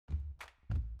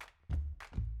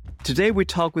Today, we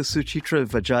talk with Suchitra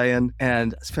Vajayan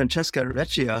and Francesca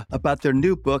Recchia about their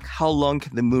new book, How Long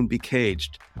Can the Moon Be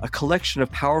Caged? A collection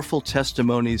of powerful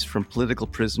testimonies from political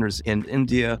prisoners in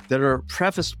India that are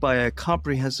prefaced by a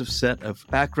comprehensive set of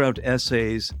background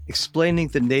essays explaining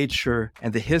the nature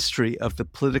and the history of the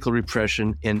political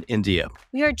repression in India.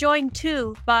 We are joined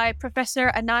too by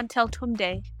Professor Anand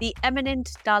Teltunde, the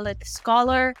eminent Dalit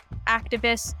scholar,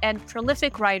 activist, and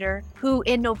prolific writer who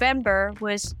in November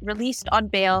was released on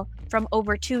bail from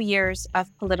over 2 years of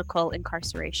political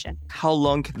incarceration. How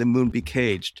Long Can the Moon Be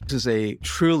Caged? This is a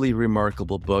truly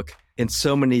remarkable book in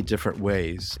so many different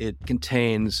ways. It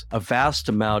contains a vast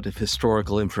amount of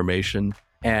historical information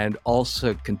and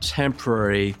also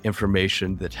contemporary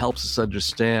information that helps us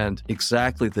understand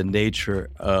exactly the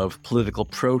nature of political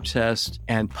protest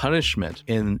and punishment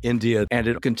in India. And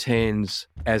it contains,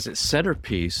 as its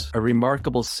centerpiece, a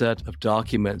remarkable set of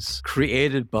documents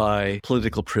created by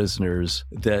political prisoners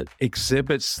that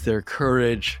exhibits their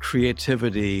courage,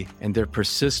 creativity, and their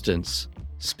persistence.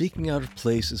 Speaking Out of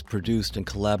Place is produced in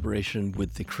collaboration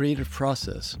with The Creative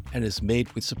Process and is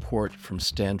made with support from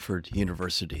Stanford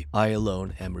University. I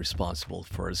alone am responsible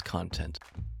for its content.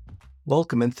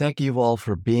 Welcome and thank you all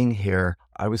for being here.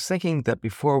 I was thinking that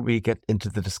before we get into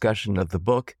the discussion of the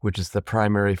book, which is the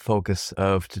primary focus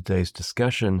of today's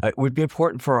discussion, it would be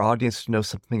important for our audience to know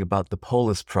something about the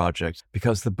Polis Project,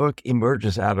 because the book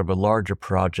emerges out of a larger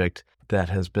project that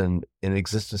has been in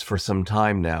existence for some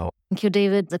time now. Thank you,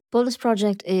 David. The Polis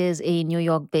Project is a New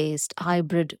York-based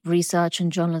hybrid research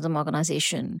and journalism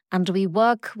organization, and we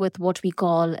work with what we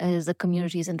call as the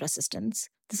communities in resistance.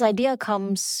 This idea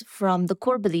comes from the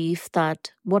core belief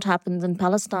that what happens in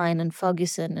Palestine and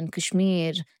Ferguson and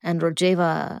Kashmir and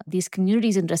Rojava, these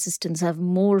communities in resistance have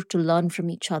more to learn from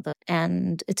each other.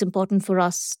 And it's important for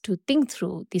us to think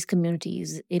through these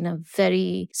communities in a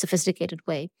very sophisticated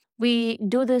way. We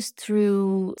do this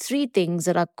through three things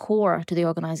that are core to the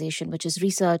organization, which is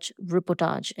research,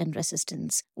 reportage, and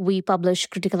resistance. We publish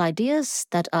critical ideas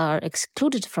that are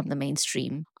excluded from the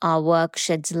mainstream. Our work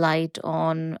sheds light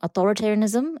on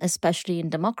authoritarianism, especially in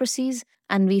democracies,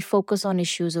 and we focus on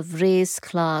issues of race,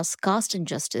 class, caste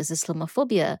injustice,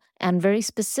 Islamophobia, and very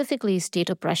specifically state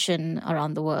oppression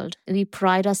around the world. We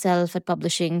pride ourselves at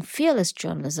publishing fearless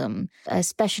journalism,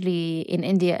 especially in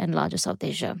India and larger South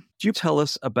Asia. Could you tell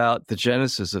us about the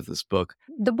genesis of this book?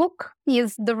 The book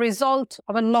is the result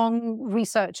of a long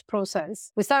research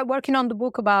process. We started working on the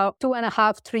book about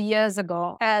 2.5, 3 years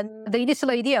ago. And the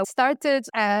initial idea started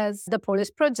as the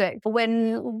Polis Project.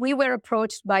 When we were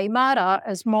approached by Imara,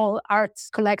 a small arts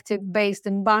collective based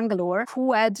in Bangalore,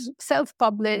 who had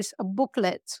self-published a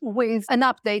booklet with an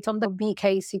update on the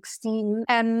BK16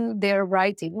 and their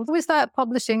writing. We started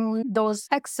publishing those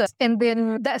excerpts. And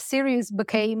then that series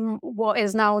became what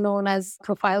is now known as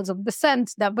Profiles of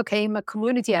Dissent. That became a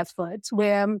community effort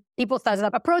where people started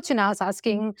approaching us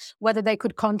asking whether they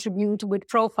could contribute with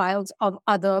profiles of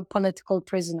other political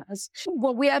prisoners.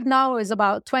 What we have now is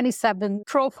about 27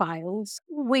 profiles,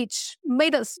 which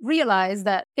made us realize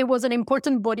that it was an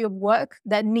important body of work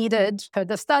that needed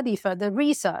further study, further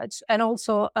research, and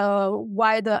also a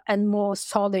wider and more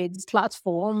solid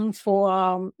platform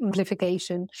for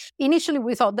amplification. Initially,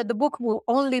 we thought that the book will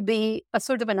only be a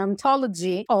sort of an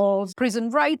anthology of prison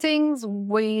writings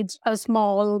with a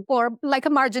small or like a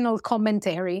marginal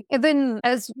commentary. And then,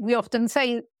 as we often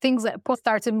say, things that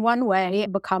start in one way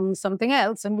become something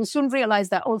else. And we soon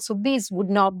realized that also this would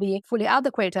not be fully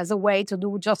adequate as a way to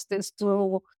do justice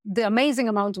to the amazing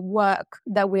amount of work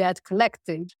that we had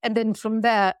collected. And then from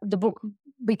there, the book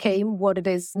became what it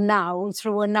is now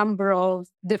through a number of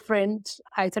different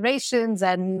iterations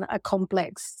and a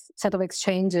complex set of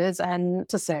exchanges and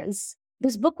essays.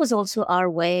 This book was also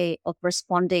our way of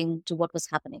responding to what was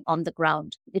happening on the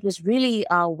ground. It was really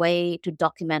our way to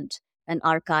document and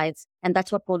archive. And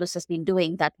that's what Polis has been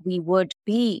doing, that we would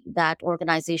be that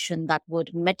organization that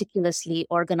would meticulously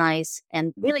organize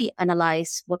and really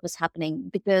analyze what was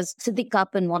happening. Because Siddiq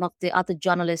Kappan, one of the other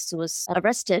journalists who was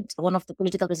arrested, one of the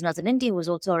political prisoners in India, was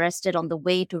also arrested on the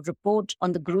way to report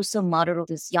on the gruesome murder of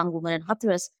this young woman in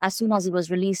Hathras. As soon as he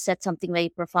was released, said something very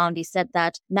profound. He said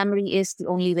that memory is the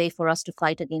only way for us to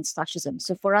fight against fascism.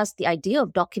 So for us, the idea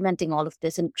of documenting all of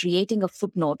this and creating a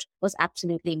footnote was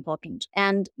absolutely important.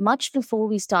 And much before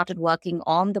we started working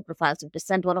on the Profiles of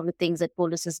Dissent, one of the things that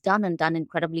Polis has done and done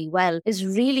incredibly well is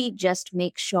really just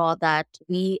make sure that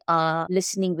we are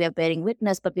listening, we are bearing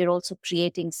witness, but we're also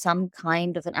creating some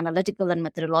kind of an analytical and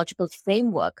methodological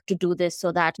framework to do this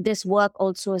so that this work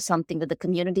also is something that the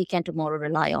community can tomorrow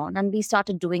rely on. And we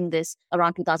started doing this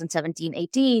around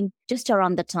 2017-18, just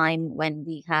around the time when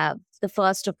we have the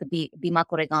first of the Bhima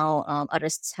Koregaon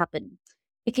arrests happen.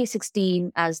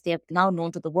 AK-16, as they are now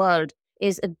known to the world,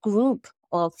 is a group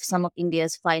of some of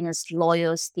India's finest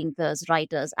lawyers, thinkers,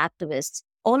 writers, activists,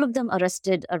 all of them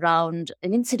arrested around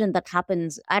an incident that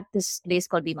happens at this place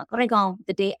called Bhima Koregaon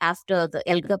the day after the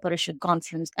Elgar Parishad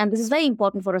conference. And this is very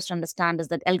important for us to understand, is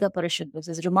that Elgar Parishad was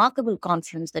this remarkable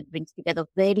conference that brings together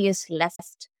various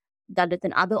left, Dalit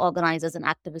and other organizers and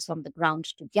activists on the ground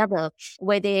together,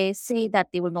 where they say that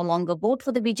they will no longer vote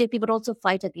for the BJP, but also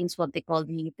fight against what they call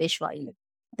the Peshwai.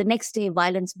 The next day,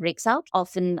 violence breaks out,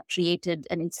 often created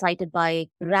and incited by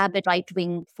rabid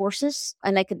right-wing forces.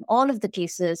 And like in all of the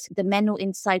cases, the men who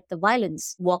incite the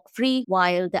violence walk free,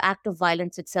 while the act of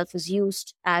violence itself is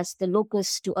used as the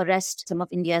locus to arrest some of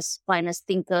India's finest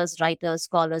thinkers, writers,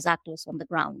 scholars, activists on the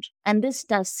ground. And this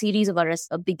series of arrests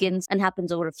begins and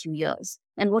happens over a few years.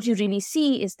 And what you really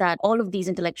see is that all of these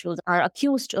intellectuals are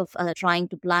accused of trying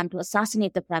to plan to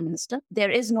assassinate the prime minister.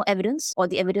 There is no evidence, or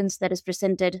the evidence that is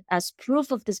presented as proof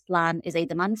of this plan is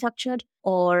either manufactured,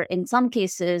 or in some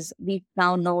cases, we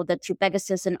now know that through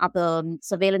Pegasus and other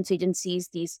surveillance agencies,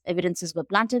 these evidences were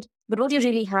planted. But what you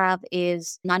really have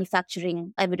is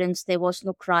manufacturing evidence. There was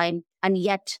no crime. And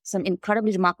yet, some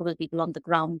incredibly remarkable people on the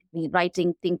ground,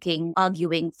 writing, thinking,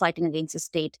 arguing, fighting against the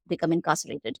state, become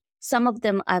incarcerated. Some of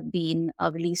them have been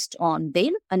released on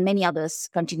bail, and many others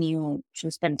continue to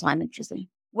spend time in prison.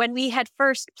 When we had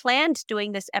first planned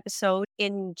doing this episode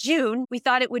in June, we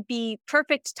thought it would be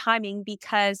perfect timing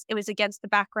because it was against the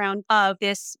background of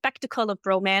this spectacle of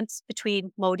romance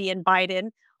between Modi and Biden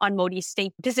on Modi's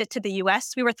state visit to the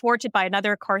US. We were thwarted by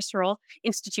another carceral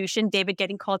institution, David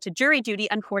getting called to jury duty,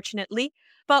 unfortunately.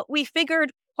 But we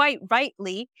figured quite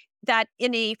rightly that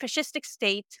in a fascistic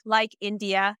state like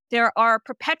India, there are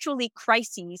perpetually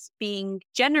crises being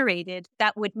generated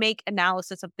that would make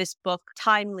analysis of this book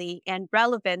timely and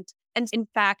relevant. And in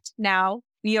fact, now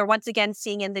we are once again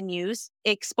seeing in the news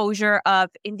exposure of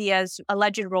India's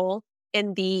alleged role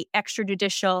in the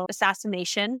extrajudicial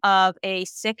assassination of a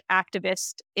Sikh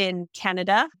activist in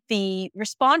Canada, the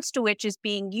response to which is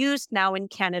being used now in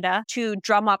Canada to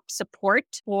drum up support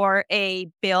for a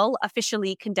bill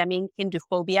officially condemning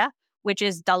Hinduphobia, which,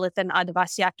 as Dalit and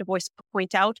Adivasi activists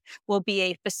point out, will be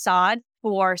a facade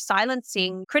for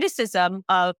silencing criticism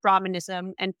of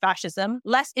Brahmanism and fascism.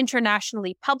 Less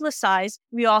internationally publicized,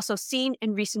 we also seen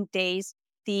in recent days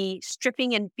the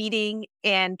stripping and beating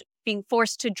and being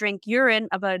forced to drink urine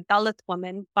of a Dalit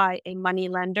woman by a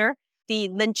moneylender, the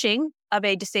lynching of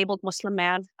a disabled Muslim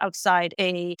man outside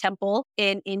a temple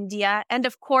in India, and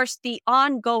of course, the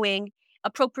ongoing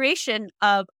appropriation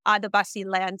of Adivasi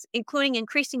lands, including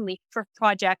increasingly for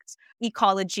projects,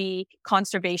 ecology,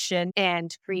 conservation,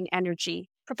 and green energy.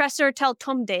 Professor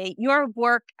Teltumbde, your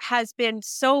work has been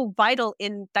so vital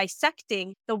in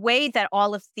dissecting the way that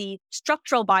all of the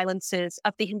structural violences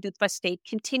of the Hindutva state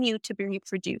continue to be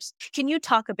reproduced. Can you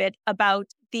talk a bit about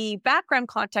the background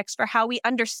context for how we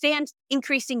understand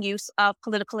increasing use of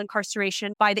political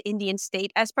incarceration by the Indian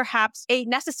state as perhaps a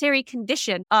necessary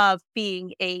condition of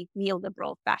being a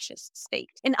neoliberal fascist state?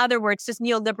 In other words, does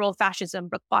neoliberal fascism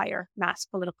require mass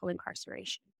political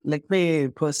incarceration? Let me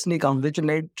personally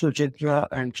congratulate Suchitra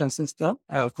and Francisca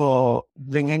for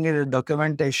bringing in the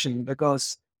documentation,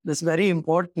 because it's very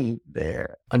important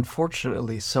there.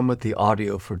 Unfortunately, some of the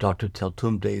audio for Dr.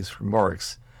 Teltumbde's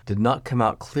remarks did not come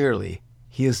out clearly.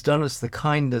 He has done us the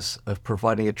kindness of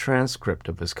providing a transcript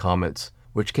of his comments,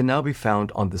 which can now be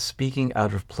found on the Speaking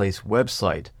Out of Place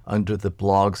website under the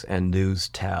Blogs and News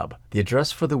tab. The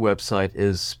address for the website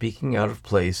is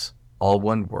speakingoutofplace, all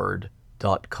one word,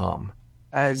 .com.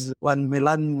 As one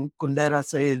Milan Kundera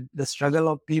said, the struggle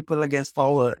of people against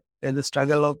power and the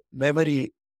struggle of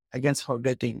memory against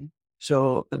forgetting.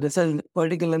 So this is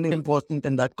particularly important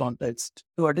in that context.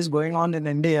 What is going on in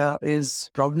India is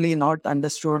probably not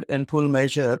understood in full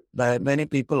measure by many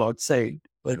people outside,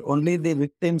 but only the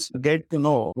victims get to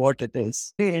know what it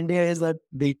is. India is at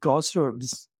the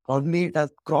crossroads. Probably it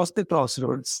has crossed the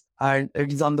crossroads, and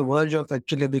it is on the verge of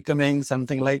actually becoming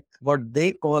something like what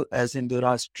they call as Hindu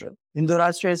Rashtra. Hindu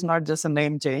Rashtra is not just a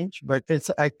name change, but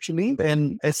it's actually,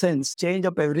 in essence, change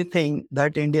of everything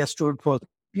that India stood for.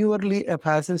 Purely a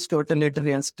fascist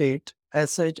totalitarian state.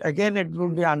 As such, again, it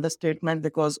would be an understatement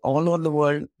because all over the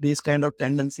world, these kind of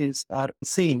tendencies are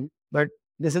seen. But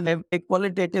this is a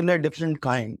qualitatively different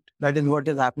kind. That is what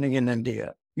is happening in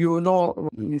India. You know,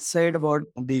 we said about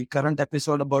the current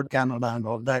episode about Canada and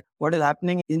all that. What is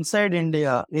happening inside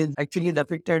India is actually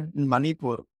depicted in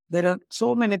Manipur. There are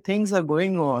so many things are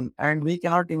going on, and we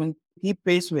cannot even keep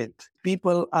pace with.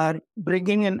 People are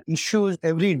bringing in issues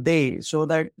every day so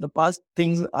that the past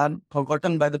things are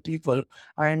forgotten by the people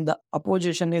and the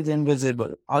opposition is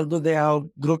invisible. Although they have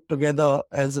grouped together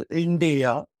as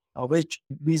India, which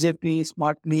BJP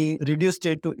smartly reduced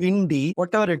it to Indi,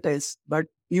 whatever it is. But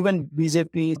even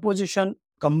BJP opposition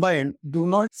combined do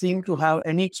not seem to have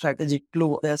any strategic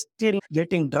clue. They're still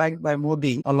getting dragged by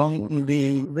Modi along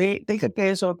the way. Take a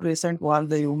case of recent one,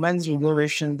 the women's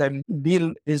reservation that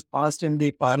bill is passed in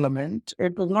the parliament.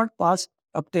 It was not passed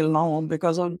up till now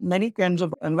because of many kinds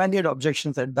of invalid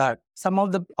objections at that. Some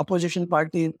of the opposition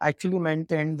parties actually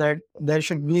maintained that there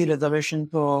should be reservation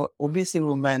for OBC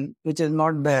women, which is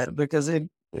not there because if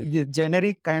the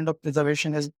generic kind of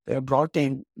reservation is brought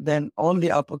in, then all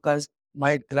the upper castes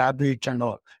might grab it and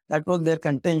all. That was their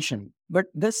contention. But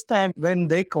this time, when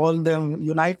they called them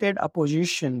united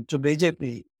opposition to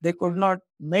BJP, they could not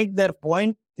make their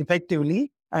point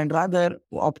effectively and rather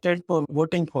opted for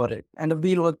voting for it. And the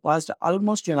bill was passed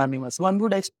almost unanimous. One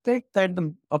would expect that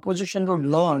the opposition would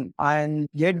learn and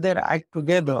get their act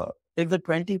together if the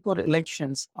 24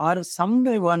 elections are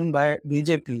someday won by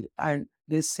BJP and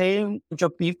the same bunch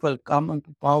of people come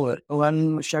into power.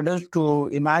 One shudders to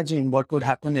imagine what would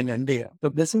happen in India. So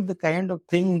this is the kind of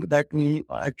thing that we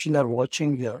actually are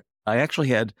watching here. I actually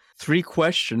had 3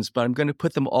 questions, but I'm going to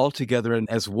put them all together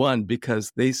as one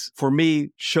because they, for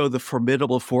me, show the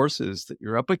formidable forces that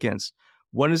you're up against.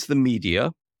 One is the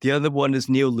media. The other one is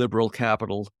neoliberal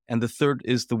capital. And the third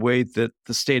is the way that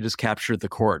the state has captured the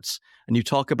courts. And you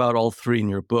talk about all 3 in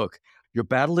your book. You're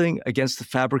battling against the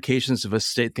fabrications of a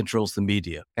state that controls the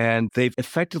media. And they've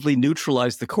effectively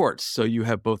neutralized the courts. So you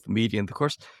have both the media and the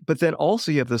courts. But then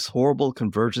also you have this horrible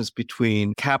convergence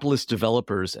between capitalist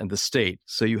developers and the state.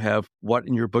 So you have what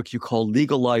in your book you call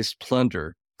legalized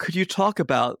plunder. Could you talk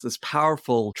about this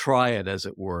powerful triad, as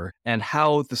it were, and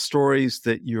how the stories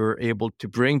that you're able to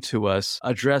bring to us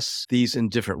address these in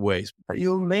different ways?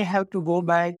 You may have to go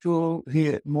back to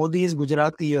Modi's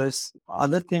Gujarati years,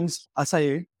 other things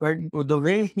aside, but the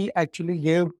way he actually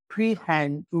gave free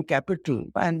hand to capital,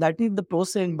 and that is the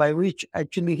process by which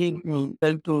actually he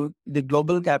fell to the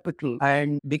global capital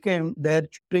and became their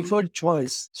preferred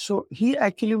choice. So he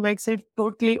actually makes it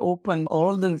totally open.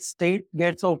 All the state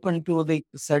gets open to the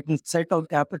certain set of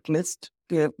capitalists.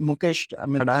 Mukesh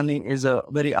Adani is a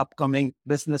very upcoming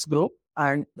business group,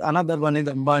 and another one is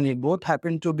Ambani. Both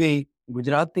happen to be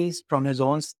Gujaratis from his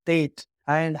own state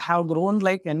and have grown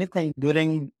like anything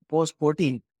during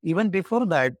post-14. Even before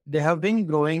that, they have been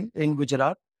growing in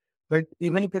Gujarat. But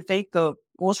even if you take the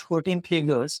post-14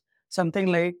 figures,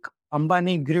 something like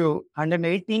Ambani grew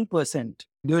 118%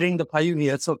 during the 5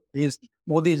 years of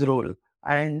Modi's rule.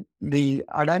 And the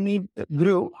Adani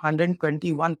grew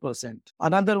 121%.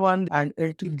 Another one, and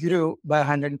it grew by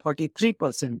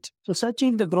 143%. So such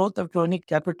is the growth of chronic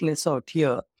capitalists out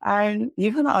here. And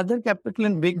even other capital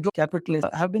and big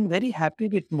capitalists have been very happy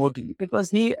with Modi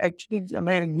because he actually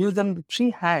gives them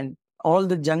free hand. All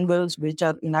the jungles which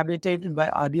are inhabited by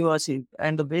Adivasis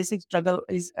and the basic struggle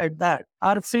is at that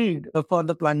are freed for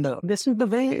the plunder. This is the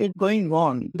way it's going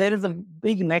on. There is a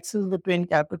big nexus between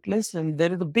capitalists and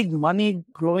there is a big money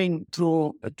flowing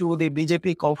through to the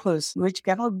BJP coffers, which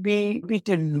cannot be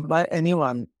beaten by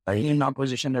anyone in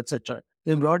opposition, etc.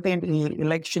 They brought in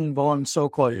election bonds,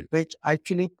 so-called, which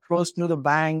actually flows through the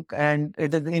bank and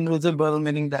it is invisible,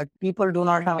 meaning that people do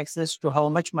not have access to how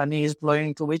much money is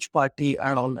flowing to which party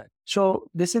and all that. So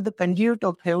this is the conduit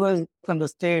of favor from the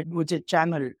state, which is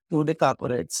channeled to the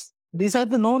corporates. These are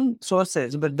the known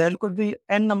sources, but there could be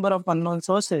n number of unknown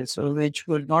sources, which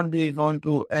would not be known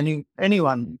to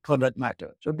anyone for that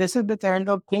matter. So this is the kind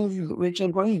of things which are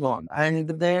going on. And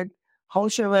that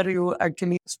however you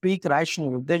actually speak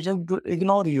rationally, they just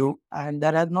ignore you. And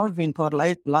there has not been for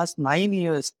like last 9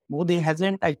 years, Modi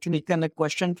hasn't actually taken a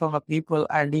question from a people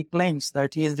and he claims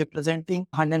that he is representing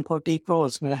 140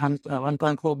 crores,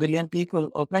 1.4 billion people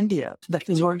of India. That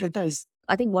is what it is.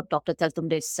 I think what Dr.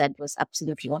 Teltumbde said was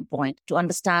absolutely on point. To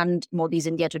understand Modi's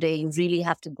India today, you really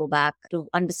have to go back to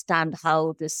understand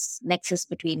how this nexus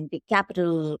between the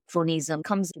capital cronyism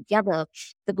comes together.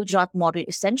 The Gujarat model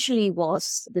essentially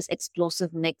was this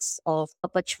explosive mix of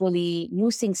perpetually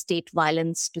using state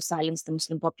violence to silence the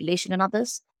Muslim population and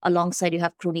others. Alongside, you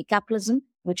have crony capitalism,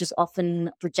 which is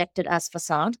often projected as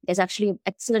facade. There's actually an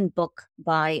excellent book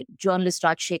by journalist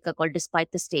Raj Shekhar called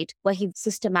Despite the State, where he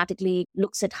systematically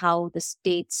looks at how the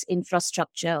state's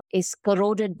infrastructure is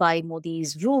corroded by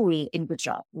Modi's rule in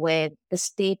Gujarat, where the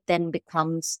state then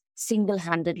becomes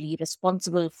single-handedly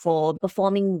responsible for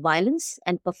performing violence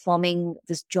and performing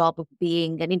this job of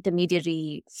being an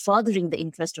intermediary, furthering the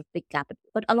interest of big capital.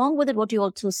 But along with it, what you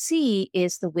also see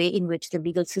is the way in which the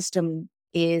legal system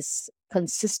is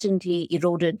consistently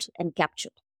eroded and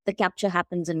captured. The capture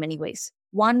happens in many ways.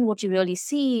 One, what you really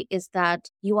see is that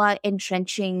you are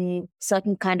entrenching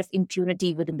certain kind of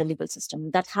impunity within the legal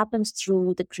system. That happens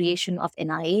through the creation of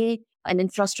NIA, an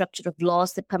infrastructure of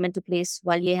laws that come into place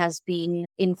while it has been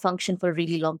in function for a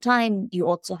really long time. You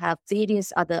also have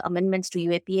various other amendments to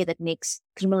UAPA that makes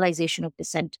criminalization of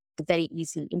dissent very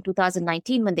easy. In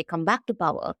 2019, when they come back to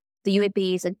power, the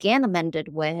UAPA is again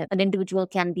amended where an individual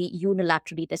can be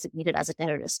unilaterally designated as a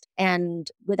terrorist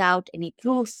and without any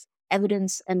proof,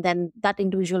 evidence, and then that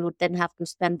individual would then have to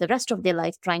spend the rest of their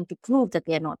life trying to prove that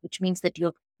they are not, which means that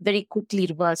you very quickly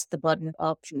reverse the burden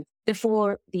of proof.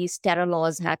 Before, these terror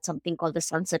laws had something called the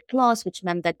sunset clause, which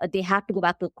meant that they had to go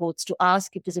back to courts to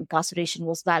ask if this incarceration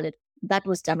was valid. That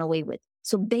was done away with.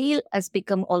 So bail has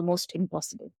become almost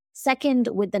impossible. Second,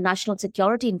 with the national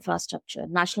security infrastructure,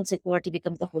 national security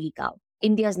becomes the holy cow.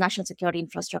 India's national security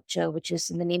infrastructure, which is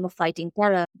in the name of fighting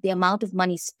terror, the amount of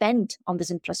money spent on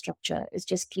this infrastructure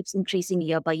just keeps increasing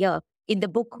year by year. In the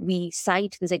book, we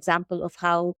cite this example of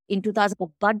how in 2000, the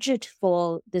budget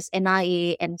for this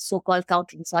NIA and so-called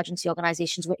counterinsurgency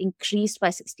organizations were increased by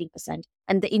 16%.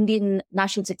 And the Indian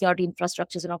national security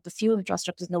infrastructure is one of the few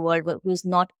infrastructures in the world who is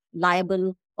not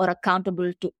liable or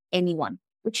accountable to anyone,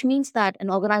 which means that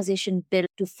an organization built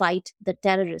to fight the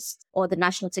terrorists or the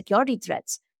national security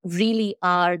threats really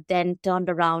are then turned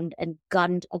around and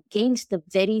gunned against the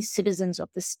very citizens of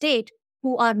the state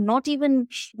I'm not even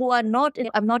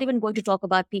going to talk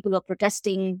about people who are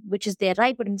protesting, which is their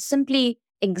right, but in simply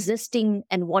existing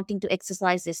and wanting to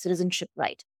exercise their citizenship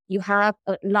right. You have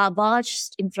a large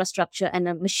infrastructure and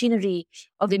a machinery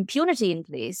of impunity in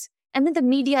place. And then the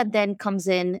media then comes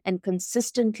in and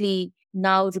consistently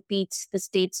now repeats the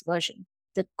state's version.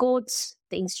 The courts,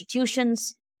 the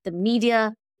institutions, the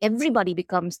media, everybody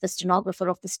becomes the stenographer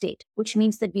of the state, which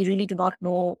means that we really do not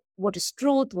know what is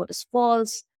truth, what is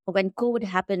false. When COVID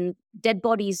happened, dead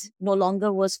bodies no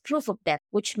longer was proof of death,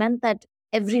 which meant that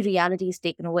every reality is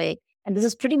taken away. And this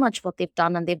is pretty much what they've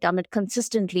done, and they've done it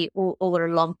consistently over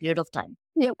a long period of time.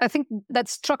 Yeah, I think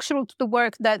that's structural to the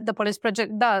work that the Police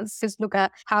Project does, is look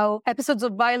at how episodes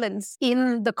of violence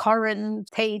in the current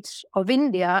state of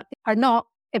India are not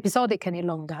episodic any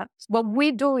longer. What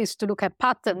we do is to look at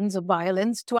patterns of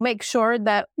violence to make sure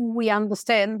that we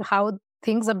understand how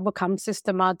things have become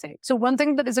systematic. So one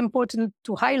thing that is important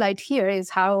to highlight here is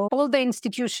how all the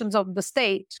institutions of the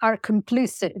state are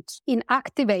complicit in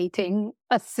activating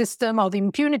a system of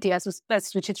impunity, as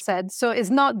Suchit said. So it's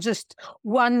not just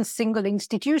one single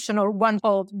institution or one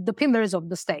of the pillars of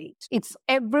the state. It's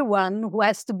everyone who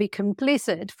has to be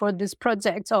complicit for this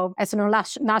project of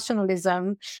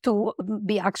nationalism to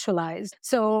be actualized.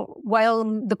 So while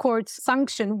the courts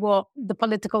sanction what the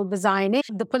political design is,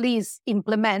 the police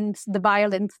implements the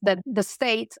violence that the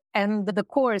state and the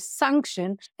courts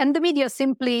sanction, and the media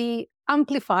simply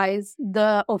amplifies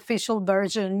the official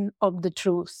version of the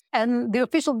truth. And the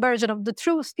official version of the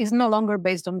truth is no longer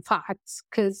based on facts,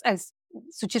 because as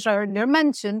Suchitra earlier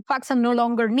mentioned, facts are no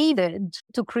longer needed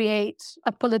to create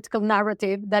a political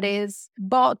narrative that is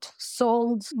bought,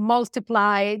 sold,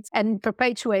 multiplied, and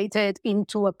perpetuated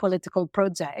into a political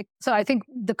project. So I think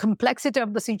the complexity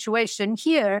of the situation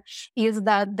here is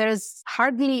that there's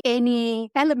hardly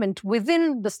any element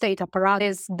within the state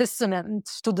apparatus dissonant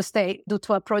to the state due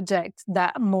to a project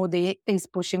that Modi is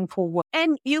pushing forward.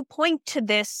 And you point to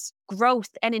this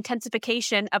growth and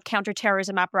intensification of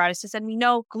counterterrorism apparatuses. And we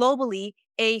know globally,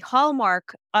 a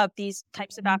hallmark of these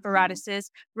types of apparatuses,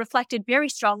 reflected very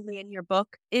strongly in your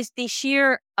book, is the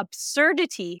sheer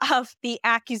absurdity of the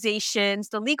accusations,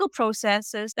 the legal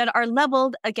processes that are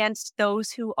leveled against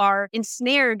those who are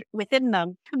ensnared within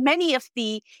them. Many of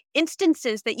the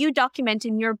instances that you document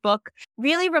in your book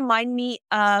really remind me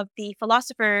of the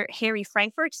philosopher Harry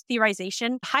Frankfurt's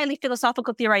theorization, highly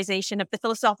philosophical theorization of the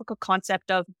philosophical concept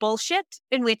of bullshit,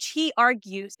 in which he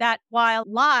argues that while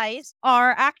lies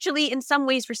are actually in some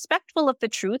ways respectful of the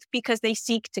truth because they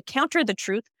seek to counter the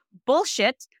truth,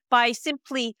 bullshit, by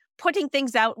simply putting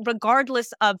things out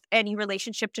regardless of any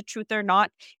relationship to truth or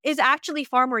not, is actually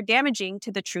far more damaging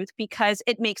to the truth because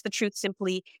it makes the truth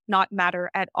simply not matter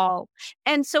at all.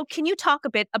 And so can you talk a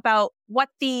bit about what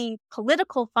the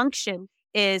political function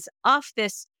is of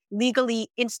this legally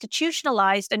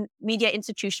institutionalized and media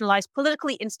institutionalized,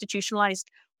 politically institutionalized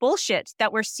bullshit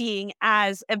that we're seeing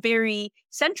as a very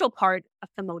central part of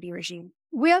the Modi regime?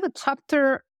 We have a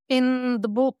chapter in the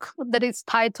book that is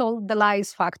titled The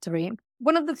Lies Factory.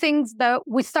 One of the things that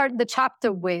we start the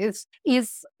chapter with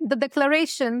is the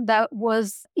declaration that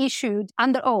was issued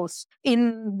under oath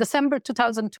in December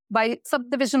 2000 by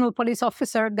Subdivisional Police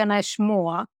Officer Ganesh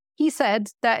Moa. He said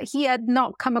that he had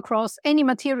not come across any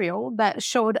material that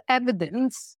showed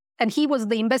evidence, and he was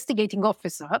the investigating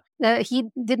officer. He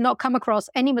did not come across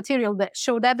any material that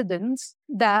showed evidence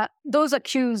that those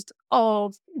accused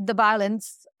of the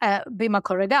violence at Bhima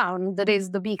Koregaon, that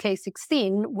is the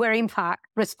BK16, were in fact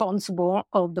responsible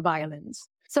of the violence.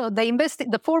 So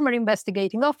the former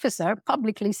investigating officer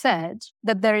publicly said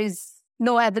that there is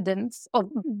no evidence of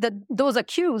those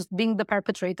accused being the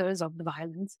perpetrators of the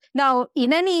violence. Now,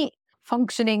 in any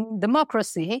functioning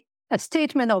democracy, a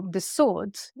statement of this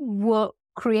sort will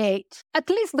create at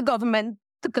least the government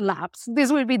to collapse.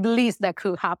 This will be the least that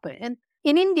could happen.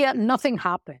 In India, nothing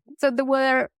happened. So there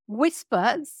were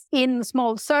whispers in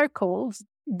small circles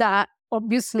that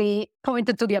obviously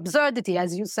pointed to the absurdity,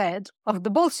 as you said, of the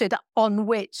bullshit on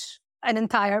which an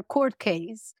entire court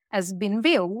case has been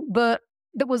built, but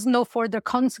there was no further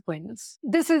consequence.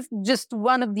 This is just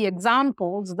one of the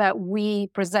examples that we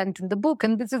present in the book.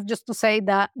 And this is just to say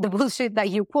that the bullshit that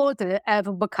you quoted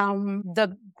have become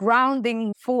the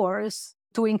grounding force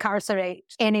to incarcerate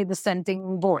any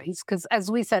dissenting voice. Because as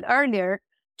we said earlier,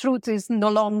 truth is no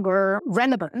longer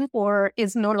relevant or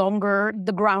is no longer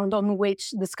the ground on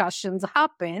which discussions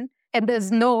happen. And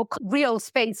there's no real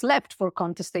space left for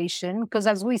contestation because,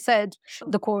 as we said,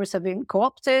 the courts have been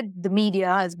co-opted, the media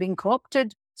has been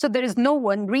co-opted. So there is no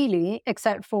one really,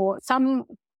 except for some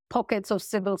pockets of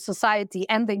civil society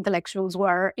and the intellectuals who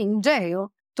are in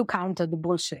jail, to counter the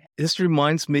bullshit. This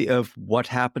reminds me of what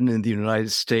happened in the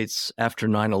United States after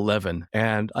 9/11.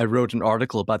 And I wrote an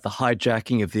article about the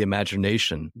hijacking of the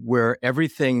imagination, where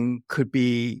everything could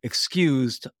be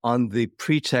excused on the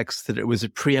pretext that it was a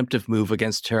preemptive move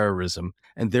against terrorism.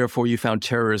 And therefore, you found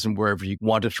terrorism wherever you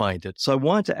want to find it. So I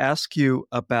wanted to ask you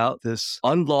about this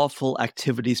Unlawful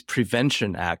Activities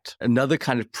Prevention Act, another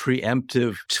kind of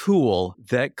preemptive tool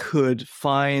that could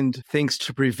find things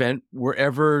to prevent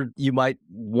wherever you might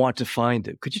want to find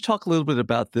it. Could you talk a little bit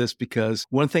about this? Because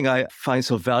one thing I find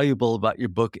so valuable about your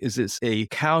book is it's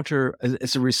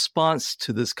a response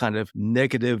to this kind of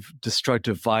negative,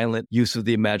 destructive, violent use of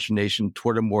the imagination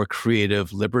toward a more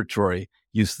creative, liberatory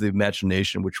use of the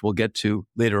imagination, which we'll get to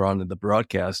later on in the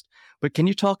broadcast. But can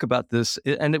you talk about this?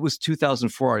 And it was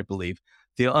 2004, I believe,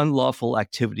 the Unlawful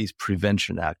Activities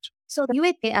Prevention Act. So the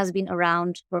UAPA has been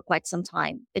around for quite some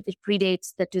time. It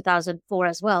predates the 2004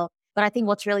 as well. But I think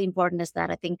what's really important is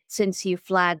that I think since you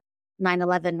flagged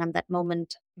 9/11 and that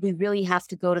moment, we really have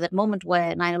to go to that moment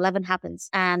where 9/11 happens.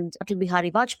 And Atal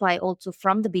Bihari Vajpayee, also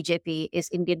from the BJP, is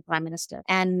Indian Prime Minister.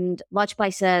 And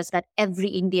Vajpayee says that every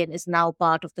Indian is now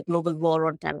part of the global war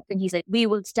on terror. And he said, we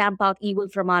will stamp out evil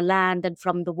from our land and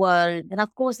from the world. And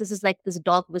of course, this is like this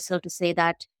dog whistle to say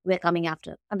that we're coming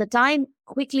after. And the time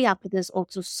quickly after this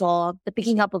also saw the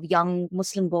picking up of young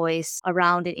Muslim boys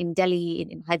around in Delhi,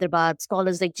 in Hyderabad.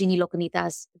 Scholars like Ginny Lokanitha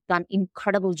has done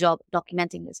incredible job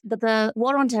documenting this. But the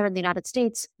war on terror in the United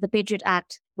States, the Patriot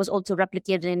Act, was also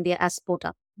replicated in India as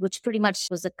POTA, which pretty much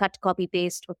was a cut, copy,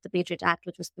 paste of the Patriot Act,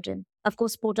 which was put in. Of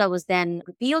course, POTA was then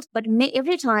repealed, but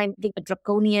every time a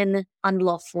draconian,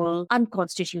 unlawful,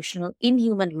 unconstitutional,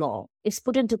 inhuman law is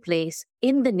put into place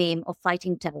in the name of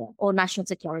fighting terror or national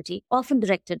security, often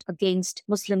directed against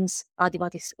Muslims,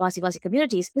 Adivasi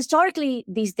communities, historically,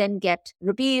 these then get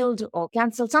repealed or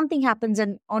cancelled. Something happens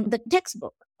and on the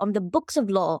textbook, on the books of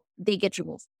law, they get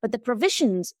removed. But the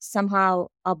provisions somehow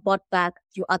are brought back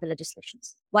through other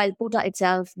legislations. While POTA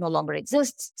itself no longer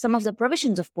exists, some of the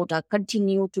provisions of POTA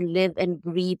continue to live and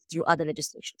breathe through other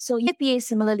legislation. So UAPA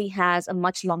similarly has a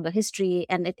much longer history,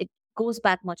 and it goes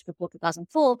back much before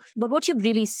 2004. But what you've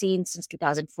really seen since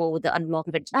 2004 with the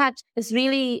Unlawful Prevention Act is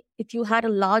really if you had a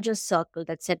larger circle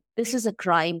that said, this is a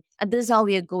crime and this is how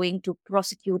we are going to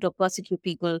prosecute or persecute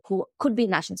people who could be a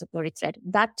national security threat,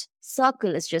 that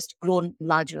circle is just grown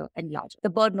larger and larger. The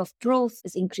burden of proof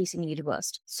is increasingly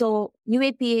reversed. So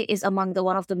UAPA is among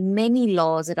one of the many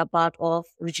laws that are part of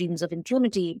regimes of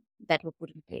impunity that were put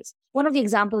in place. One of the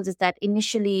examples is that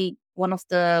initially, one of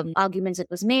the arguments that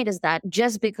was made is that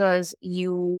just because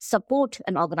you support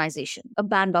an organization, a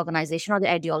banned organization or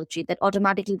the ideology, that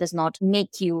automatically does not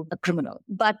make you a criminal.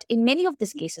 But in many of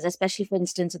these cases, especially for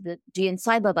instance, the GN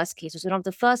Saiba bus case was one of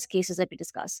the first cases that we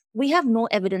discussed. We have no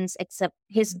evidence except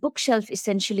his bookshelf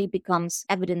essentially becomes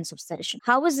evidence of sedition.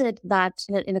 How is it that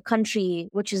in a country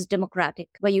which is democratic,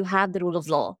 where you have the rule of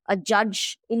law, a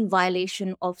judge in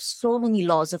violation of so many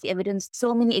laws of evidence,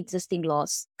 so many existing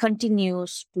laws,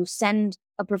 continues to send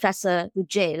a professor to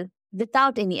jail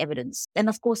without any evidence. And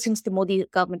of course, since the Modi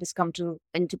government has come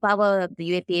into power, the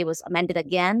UAPA was amended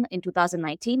again in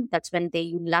 2019. That's when they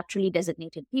unilaterally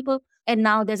designated people. And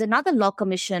now there's another law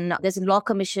commission. There's a law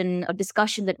commission a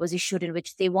discussion that was issued in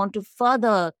which they want to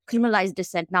further criminalize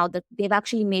dissent. Now that they've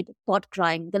actually made thought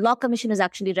crime, the law commission is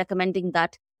actually recommending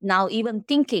that now even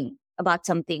thinking about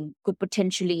something could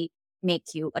potentially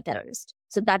make you a terrorist.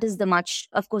 So that is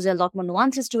of course, there are a lot more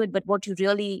nuances to it, but what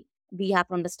we have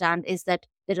to understand is that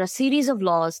there are a series of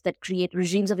laws that create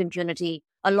regimes of impunity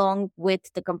along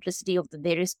with the complicity of the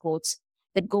various courts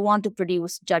that go on to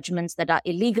produce judgments that are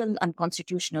illegal,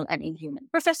 unconstitutional, and inhuman.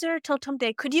 Professor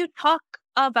Toltumde, could you talk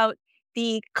about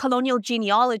the colonial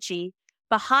genealogy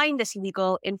behind this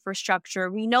illegal infrastructure?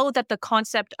 We know that the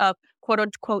concept of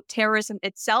quote-unquote terrorism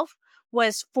itself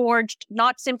was forged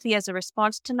not simply as a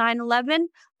response to 9/11,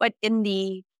 but in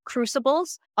the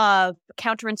crucibles of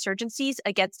counterinsurgencies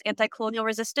against anti-colonial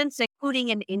resistance, including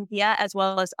in India, as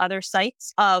well as other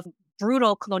sites of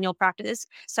brutal colonial practices,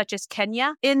 such as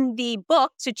Kenya. In the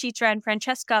book, Suchitra and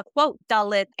Francesca quote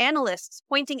Dalit analysts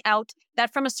pointing out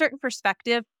that from a certain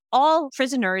perspective, all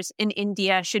prisoners in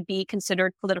India should be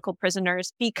considered political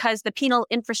prisoners because the penal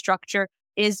infrastructure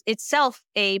is itself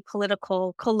a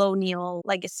political colonial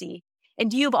legacy.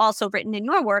 And you've also written in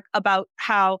your work about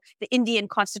how the Indian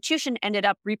constitution ended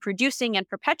up reproducing and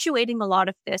perpetuating a lot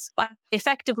of this by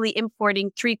effectively importing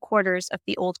 3/4 of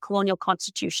the old colonial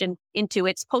constitution into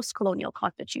its post-colonial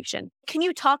constitution. Can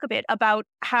you talk a bit about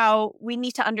how we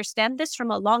need to understand this from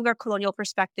a longer colonial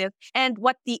perspective and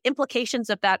what the implications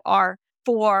of that are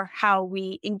for how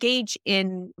we engage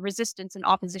in resistance and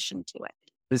opposition to it?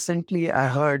 Recently, I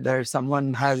heard that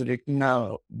someone has written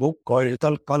a book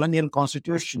called Colonial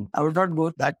Constitution. I would not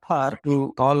go that far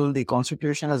to call the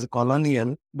constitution as a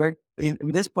colonial, but in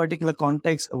this particular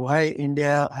context, why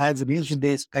India has reached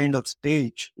this kind of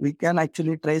stage, we can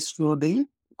actually trace through the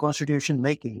constitution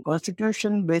making.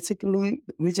 Constitution basically,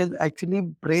 which is actually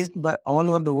praised by all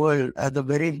over the world as a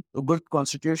very good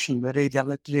constitution, very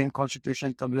egalitarian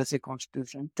constitution, progressive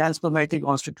constitution, transformative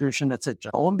constitution, etc.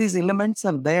 All these elements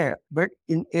are there, but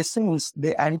in essence,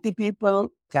 the anti-people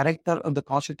character of the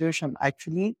constitution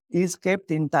actually is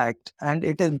kept intact, and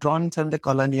it is drawn from the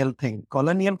colonial thing.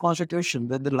 Colonial constitution,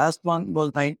 the last one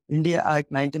was India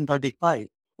Act 1935.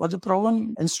 Was a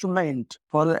proven instrument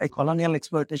for a colonial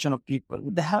exploitation of people.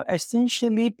 They have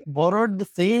essentially borrowed the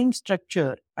same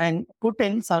structure and put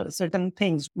in certain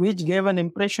things which gave an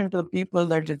impression to the people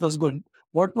that it was good.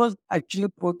 What was actually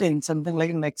put in, something like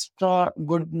an extra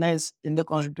goodness in the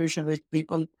constitution which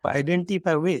people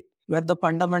identify with, were the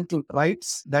fundamental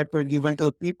rights that were given to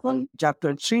the people,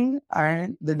 Chapter 3,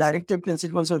 and the directive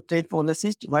principles of state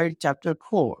policies, right, Chapter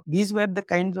 4. These were the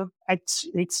kinds of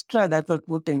extra that were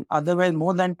put in. Otherwise,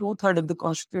 more than 2/3 of the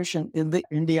constitution is the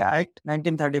India Act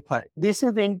 1935. This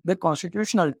is in the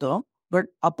constitutional term. But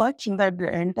apart from that,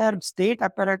 the entire state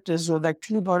apparatus was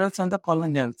actually borrowed from the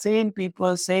colonial. Same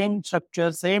people, same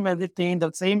structure, same everything,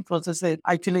 the same processes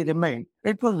actually remained.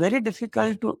 It was very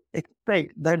difficult to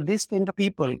expect that this kind of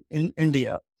people in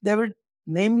India, they would,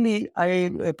 namely,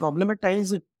 I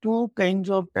problematize two kinds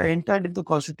of entered into the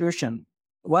constitution.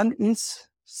 One is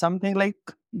something like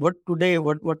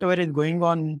whatever is going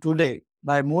on today.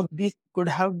 By more, this could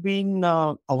have been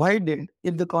avoided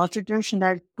if the constitution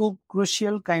had two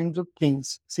crucial kinds of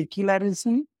things,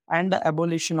 secularism and the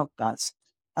abolition of caste.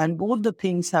 And both the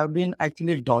things have been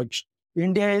actually dodged.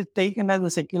 India is taken as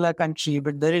a secular country,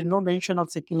 but there is no mention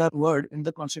of secular word in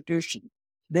the constitution.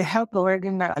 They have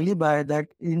provided an alibi that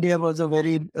India was a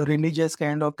very religious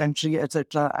kind of country,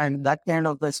 etc. And that kind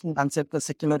of Western concept of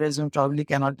secularism probably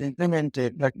cannot be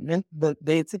implemented. But the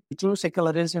basic true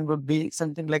secularism would be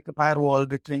something like a firewall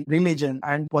between religion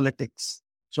and politics.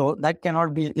 So that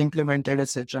cannot be implemented,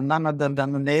 etc. None other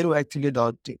than Nehru actually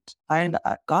dodged it. And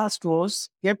caste was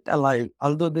kept alive,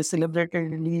 although they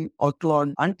celebratedly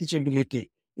outlawed untouchability.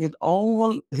 With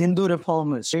all Hindu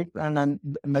reformers, right? And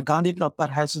Gandhi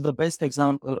perhaps is the best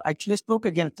example, actually spoke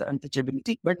against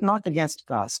untouchability, but not against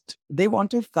caste. They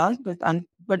wanted caste,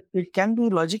 but it can be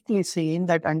logically seen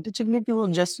that untouchability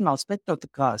was just an aspect of the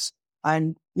caste.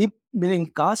 And if being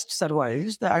caste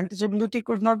survives, the untouchability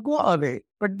could not go away.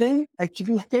 But they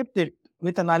actually kept it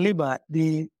with an alibi.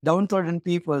 The downtrodden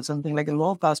people, something like a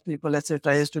low caste people,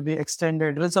 etc., is to be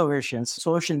extended reservations,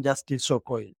 social justice, so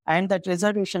called. And that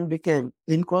reservation became,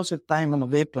 in course of time, a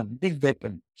weapon, big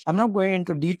weapon. I'm not going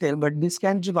into detail, but this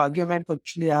kind of argument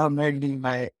actually I have made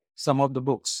in some of the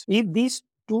books. If these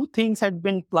two things had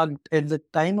been plugged at the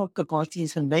time of the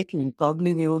constitution making,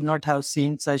 probably we would not have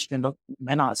seen such kind of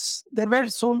menace. There were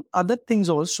some other things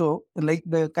also, like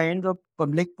the kind of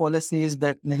public policies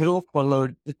that Nehru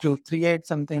followed to create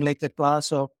something like a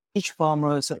class of rich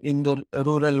farmers in the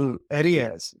rural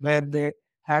areas where they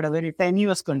had a very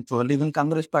tenuous control. Even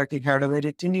Congress party had a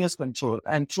very tenuous control,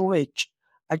 and through which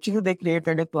actually they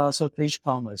created a class of rich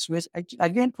farmers, which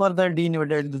again further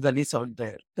denuded the Dalits out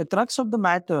there. The crux of the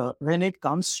matter, when it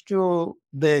comes to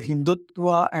the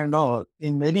Hindutva and all,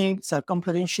 in many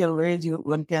circumferential ways,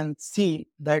 one can see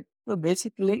that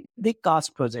basically the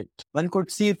caste project. One could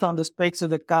see from the specs of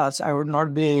the caste. I would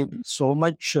not be so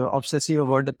much obsessive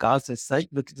about the caste as such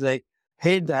because I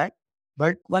hate that.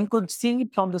 But one could see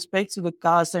it from the specs of the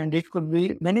caste, and it could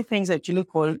be many things actually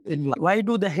called in line. Why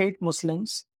do they hate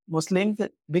Muslims?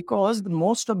 Because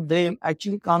most of them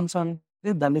actually come from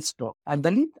the Dalit stock, and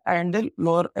Dalit and the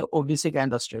lower OBC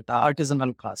kind of strata,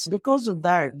 artisanal class. Because of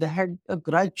that, they had a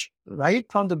grudge right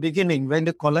from the beginning when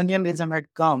the colonialism had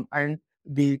come and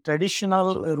the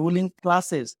traditional ruling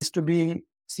classes is to be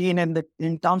seen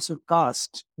in terms of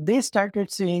caste. They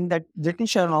started seeing that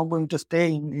British are now going to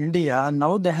stay in India.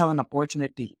 Now they have an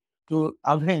opportunity to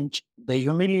avenge the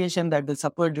humiliation that they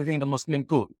suffered during the Muslim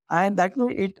coup. And that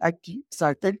way it actually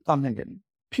started coming in.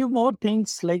 Few more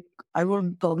things, like I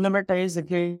would problematize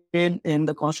again in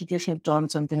the constitutional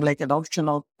terms, something like adoption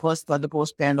of first by the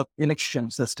post kind of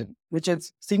election system, which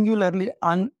is singularly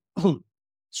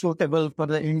unsuitable for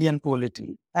the Indian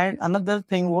polity. And another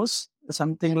thing was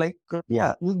something like,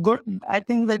 good. I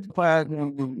think that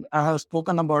I have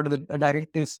spoken about the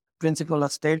directives principle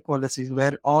of state policies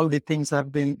where all the things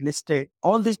have been listed.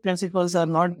 All these principles are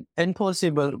not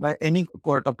enforceable by any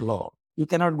court of law. You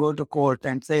cannot go to court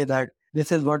and say that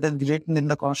this is what is written in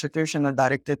the Constitution or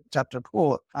Directive Chapter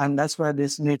 4, and that's why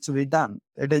this needs to be done.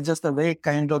 It is just a very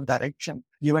kind of direction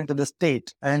given to the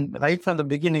state. And right from the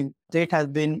beginning, state has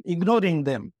been ignoring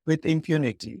them with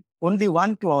impunity. Only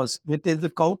one clause, which is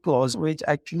the cow clause, which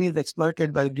actually is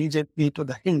exploited by BJP to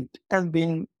the hilt, has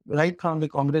been right from the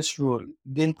Congress rule,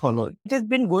 been followed. It has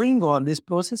been going on. This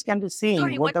process can be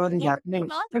seen, whatever is happening.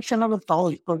 Protection of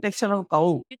cow, protection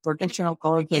of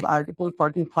cow is Article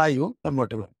 45 or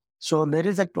whatever. So there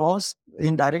is a clause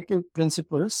in directive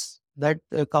principles that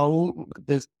cow,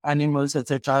 these animals,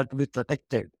 etc., are to be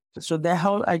protected. So they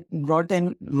have brought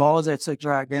in laws,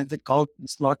 etc., against the cow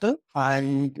slaughter,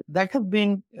 and that have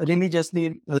been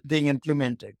religiously being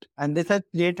implemented. And this has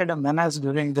created a menace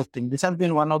during this thing. This has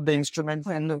been one of the instruments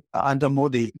under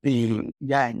Modi, the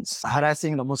gangs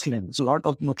harassing the Muslims. A lot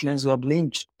of Muslims were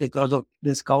lynched because of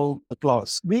this cow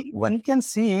clause. One can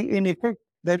see in effect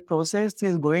that process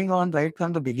is going on right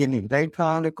from the beginning, right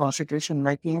from the constitution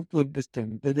making to this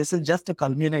thing. This is just a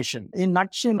culmination. In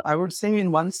nutshell, I would say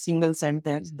in one single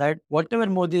sentence that whatever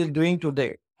Modi is doing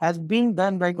today has been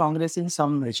done by Congress in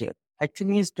some measure.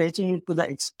 Actually, he's stretching it to the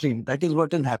extreme. That is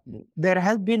what is happening. There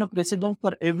has been a precedent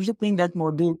for everything that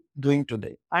Modi is doing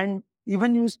today. And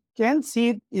even you can see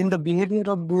it in the behavior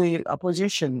of the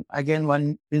opposition. Again,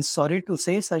 one is sorry to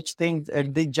say such things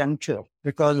at this juncture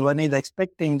because one is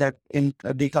expecting that in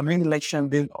the coming election,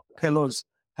 the fellows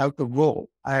have to go.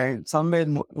 And somewhere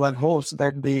one hopes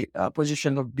that the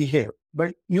opposition will behave.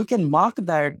 But you can mark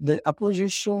that the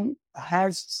opposition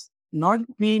has not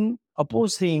been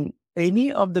opposing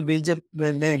any of the BJP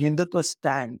Hindutva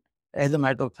stand, as a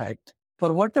matter of fact.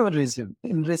 For whatever reason,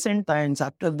 in recent times,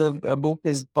 after the book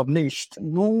is published,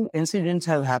 no incidents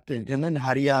have happened. In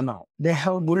Haryana, they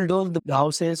have bulldozed the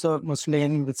houses of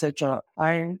Muslims, etc.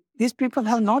 And these people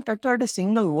have not uttered a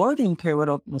single word in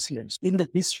favor of Muslims. In the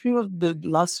history of the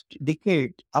last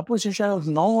decade,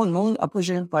 no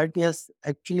opposition party has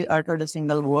actually uttered a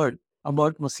single word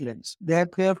about Muslims. They are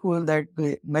fearful that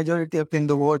the majority of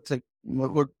Hindu votes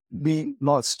would be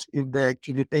lost if they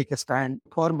actually take a stand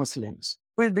for Muslims.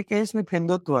 With the case with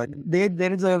Hindutva,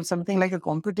 there is something like a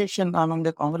competition among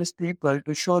the Congress people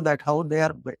to show that how they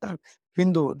are better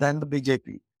Hindu than the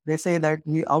BJP. They say that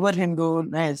our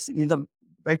Hinduness is a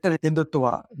better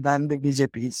Hindutva than the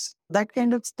BJP's. That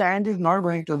kind of stand is not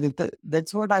going to be.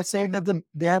 That's what I said, that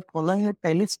they are following a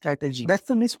tele strategy. That's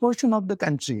the misfortune of the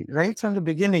country. Right from the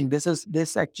beginning,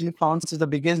 this actually counts as the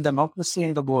biggest democracy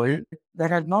in the world. There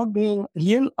has not been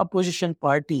real opposition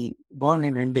party born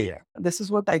in India. This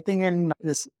is what I think, and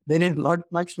there is not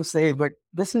much to say, but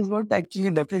this is what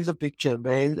actually depicts the picture,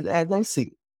 as I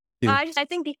see. I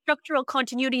think the structural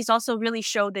continuities also really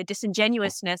show the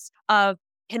disingenuousness of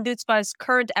Hindutva's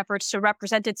current efforts to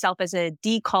represent itself as a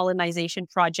decolonization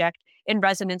project in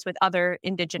resonance with other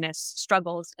indigenous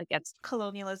struggles against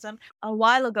colonialism. A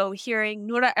while ago, hearing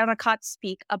Noura Erakat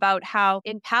speak about how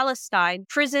in Palestine,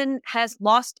 prison has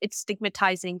lost its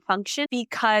stigmatizing function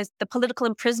because the political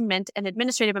imprisonment and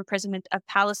administrative imprisonment of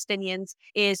Palestinians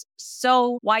is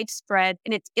so widespread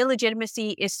and its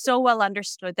illegitimacy is so well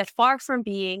understood that far from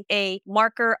being a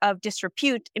marker of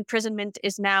disrepute, imprisonment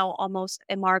is now almost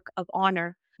a mark of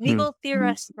honor. Legal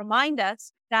theorists remind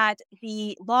us that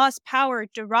the law's power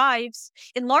derives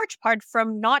in large part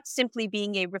from not simply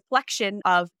being a reflection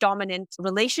of dominant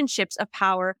relationships of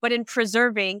power, but in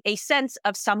preserving a sense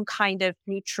of some kind of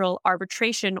neutral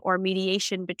arbitration or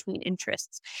mediation between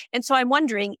interests. And so I'm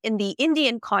wondering, in the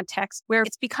Indian context, where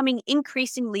it's becoming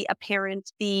increasingly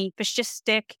apparent the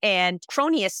fascistic and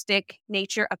cronyistic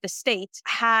nature of the state,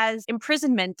 has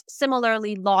imprisonment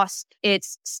similarly lost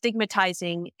its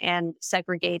stigmatizing and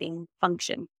segregating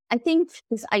function? I think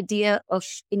this idea of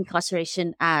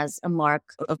incarceration as a mark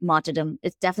of martyrdom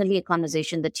is definitely a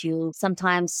conversation that you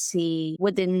sometimes see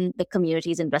within the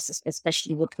communities and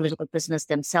especially with political prisoners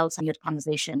themselves in your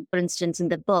conversation. For instance, in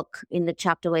the book, in the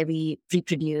chapter where we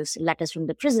reproduce letters from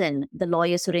the prison, the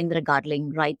lawyer Surendra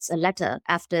Gadling writes a letter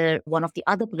after one of the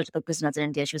other political prisoners in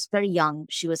India. She was very young.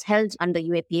 She was held under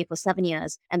UAPA for 7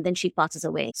 years, and then she passes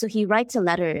away. So he writes a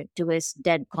letter to his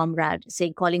dead comrade,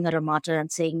 calling her a martyr and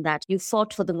saying that you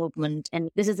fought for the movement,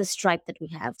 and this is the stripe that we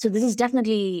have. So this is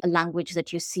definitely a language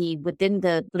that you see within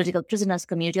the political prisoners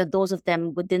community, or those of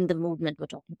them within the movement we're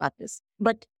talking about this.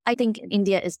 But I think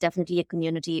India is definitely a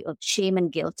community of shame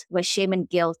and guilt, where shame and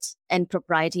guilt and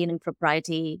propriety and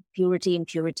impropriety, purity and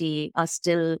impurity are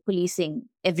still policing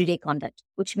everyday conduct,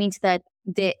 which means that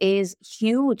there is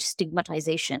huge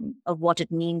stigmatization of what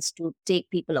it means to take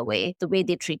people away, the way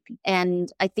they treat people.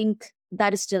 And I think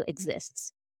that still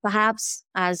exists. Perhaps,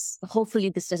 as hopefully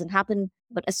this doesn't happen,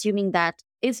 but assuming that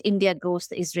if India goes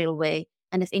the Israel way,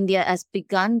 and if India has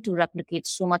begun to replicate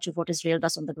so much of what Israel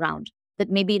does on the ground, that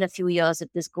maybe in a few years, if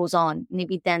this goes on,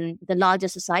 maybe then the larger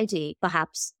society,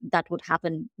 perhaps that would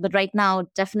happen. But right now,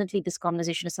 definitely this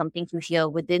conversation is something to hear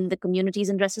within the communities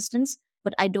in resistance.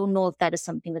 But I don't know if that is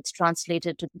something that's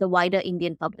translated to the wider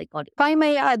Indian public audience. If I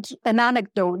may add an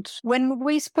anecdote, when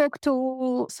we spoke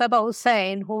to Saba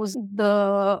Hussain, who's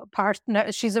the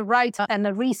partner, she's a writer and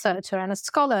a researcher and a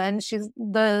scholar, and she's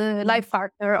the life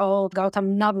partner of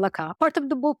Gautam Navlaka. Part of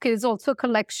the book is also a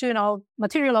collection of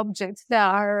material objects that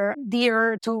are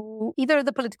dear to either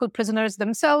the political prisoners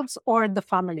themselves or the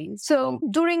families. So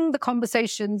during the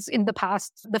conversations in the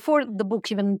past, before the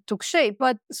book even took shape,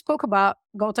 but spoke about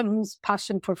Gautam's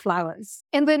passion for flowers.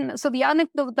 And then, so the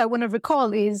anecdote I want to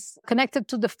recall is connected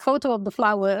to the photo of the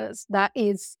flowers that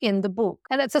is in the book.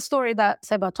 And it's a story that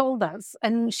Seba told us.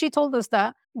 And she told us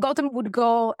that Gautam would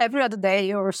go every other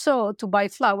day or so to buy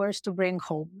flowers to bring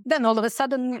home. Then all of a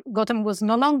sudden, Gautam was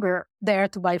no longer there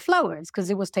to buy flowers because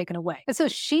it was taken away. And so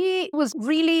she was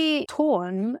really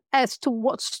torn as to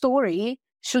what story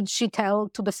should she tell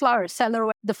to the flower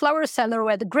seller. The flower seller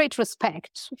had great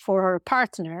respect for her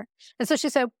partner. And so she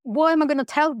said, what am I going to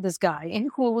tell this guy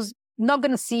who's not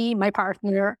going to see my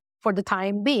partner for the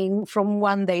time being from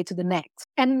one day to the next?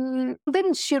 And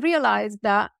then she realized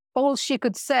that all she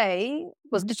could say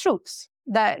was the truth,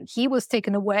 that he was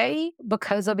taken away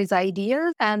because of his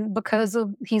ideas and because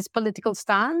of his political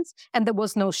stance, and there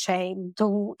was no shame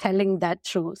to telling that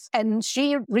truth. And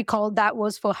she recalled that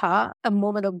was for her a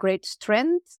moment of great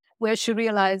strength, where she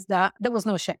realized that there was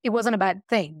no shame. It wasn't a bad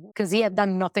thing because he had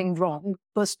done nothing wrong,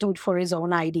 but stood for his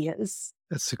own ideas.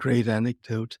 That's a great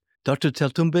anecdote. Dr.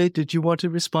 Teltumbé, did you want to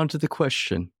respond to the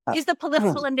question? Is the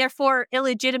political and therefore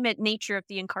illegitimate nature of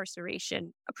the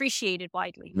incarceration appreciated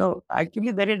widely? No,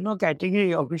 actually, there is no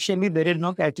category. Officially, there is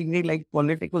no category like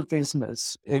political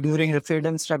prisoners. During the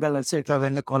freedom struggle, etc.,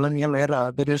 when the colonial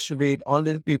era, there used to be all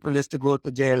these people used to go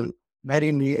to jail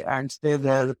merrily and stay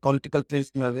there, political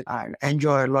prisoners, and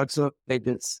enjoy lots of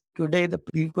pleasures. Today, the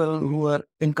people who are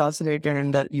incarcerated in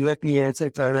the UAPA,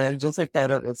 etc., they are just like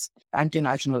terrorists,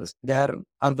 anti-nationals, they are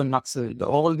urban Naxals.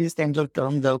 All these kinds of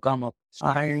terms have come up.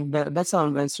 And that's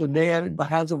always, so they are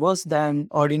perhaps worse than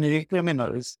ordinary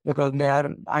criminals because they are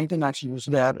anti-nationals,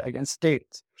 they are against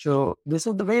states. So this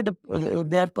is the way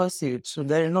they are perceived. So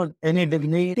there is not any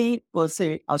dignity per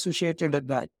se associated with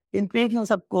that. In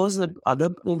prisons, of course, the other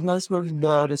prisoners would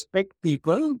respect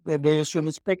people. They used to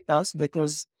respect us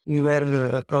because we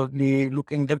were probably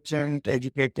looking different,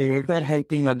 educated, we were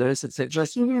helping others, etc.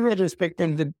 So we were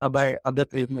respected by other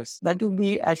prisoners. That would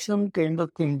be some kind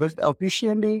of thing, but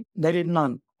officially there is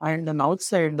none. And then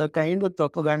outside, the kind of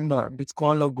propaganda, it's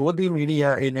called a Godi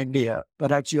media in India.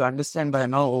 Perhaps you understand by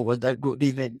now what that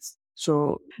Godi means.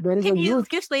 So there is Can a you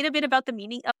huge explain a bit about the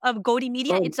meaning of Godi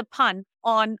Media? oh, It's a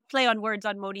play on words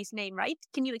on Modi's name, right?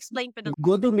 Can you explain for the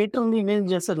Godu literally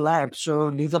means just a lab. So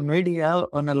these are media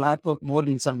on a lap of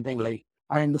Modi, something like,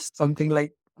 and something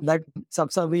like that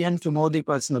subservient to Modi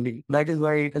personally. That is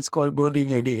why it's called Godi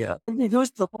media. The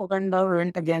huge propaganda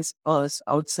went against us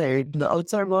outside. The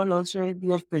outside world also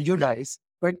was prejudiced.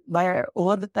 But by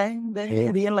over the time, they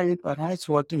realized perhaps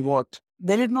what we want.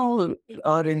 There is no,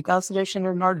 our incarceration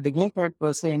is not dignified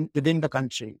per se within the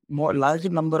country. More large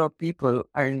number of people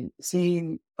are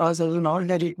seeing us as an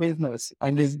ordinary business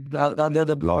and is rather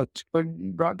the blot. But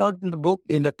brought out in the book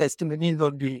in the testimonies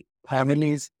of the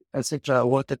families, etc.,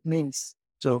 what it means.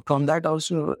 So from that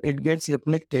also it gets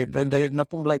reflected that there is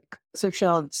nothing like such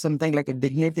a something like a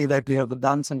dignity that we have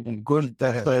done something good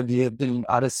that we have been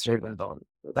arrested and all.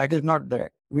 That is not there.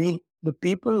 The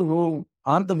people who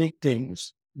are the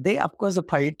victims, they of course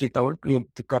fight it out with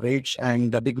the courage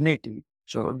and the dignity.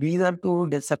 So these are two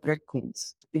separate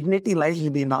things. Dignity lies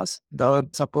within us, the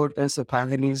supporters, the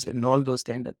families, and all those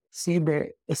things.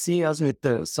 See us with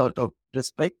a sort of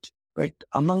respect. But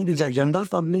among the general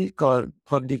public or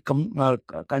for the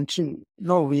country,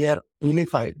 no, we are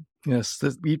unified. Yes,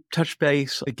 we touch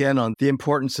base again on the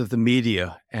importance of the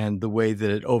media and the way that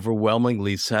it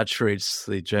overwhelmingly saturates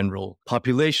the general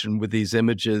population with these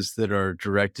images that are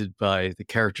directed by the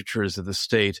caricatures of the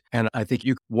state. And I think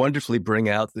you wonderfully bring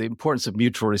out the importance of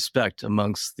mutual respect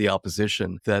amongst the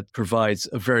opposition that provides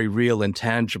a very real and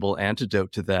tangible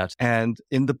antidote to that. And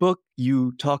in the book,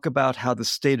 you talk about how the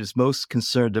state is most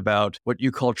concerned about what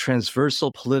you call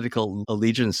transversal political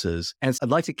allegiances. And I'd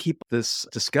like to keep this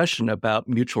discussion about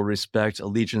mutual respect,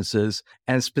 allegiances,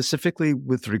 and specifically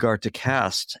with regard to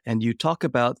caste. And you talk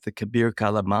about the Kabir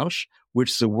Kala Manch, which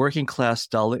is a working class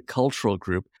Dalit cultural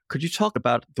group. Could you talk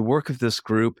about the work of this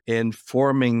group in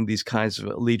forming these kinds of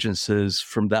allegiances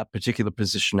from that particular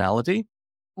positionality?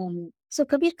 So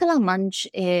Kabir Kala Manch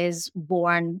is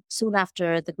born soon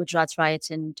after the Gujarat riots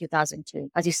in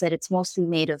 2002. As you said, it's mostly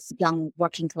made of young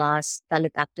working class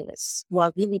Dalit activists who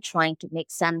are really trying to make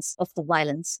sense of the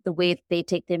violence. The way they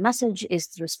take their message is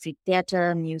through street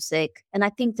theater, music. And I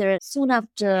think soon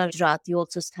after Gujarat, you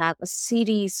also have a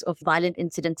series of violent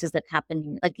incidences that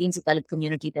happen against the Dalit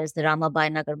community. There's the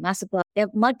Ramabai Nagar massacre. There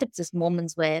are multiple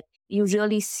moments where you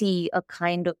really see a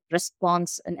kind of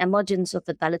response, an emergence of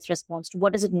the Dalit response to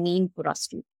what does it mean for us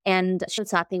to. And Shil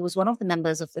Sathe was one of the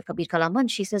members of the Kabir Kala Manch.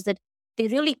 She says that they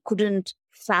really couldn't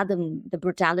fathom the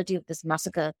brutality of this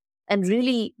massacre. And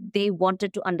really, they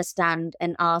wanted to understand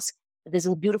and ask. There's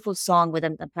a beautiful song with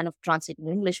them, I'm kind of translating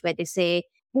in English, where they say,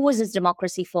 who is this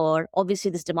democracy for? Obviously,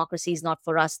 this democracy is not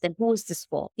for us. Then who is this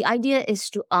for? The idea is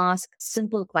to ask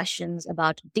simple questions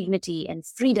about dignity and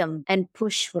freedom and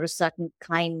push for a certain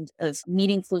kind of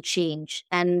meaningful change.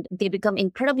 And they become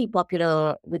incredibly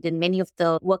popular within many of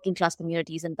the working class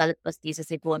communities and Dalit bastis as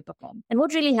they go and perform. And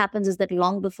what really happens is that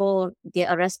long before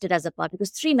they're arrested as a part, because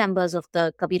 3 members of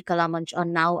the Kabir Kala Manch are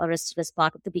now arrested as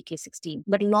part of the BK16.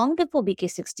 But long before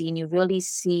BK16, you really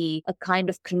see a kind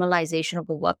of criminalization of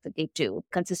the work that they do.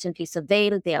 Consistently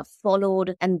surveilled, they are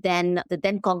followed, and then the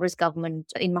then Congress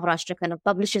government in Maharashtra kind of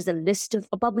publishes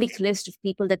a public list of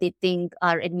people that they think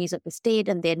are enemies of the state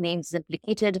and their names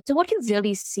implicated. So what you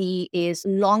really see is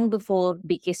long before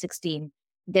BK16,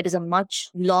 there is a much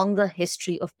longer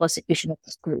history of persecution of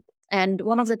this group. And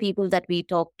one of the people that we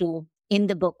talked to in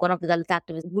the book, one of the Dalit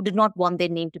activists who did not want their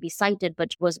name to be cited,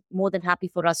 but was more than happy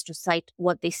for us to cite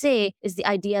what they say, is the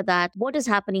idea that what is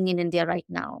happening in India right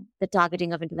now, the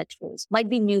targeting of intellectuals, might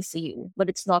be new for you, but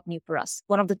it's not new for us.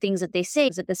 One of the things that they say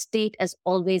is that the state has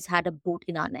always had a boot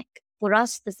in our neck. For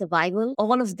us, the survival,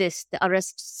 all of this, the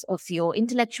arrests of your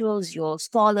intellectuals, your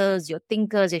scholars, your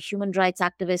thinkers, your human rights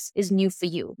activists is new for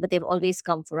you, but they've always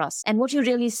come for us. And what you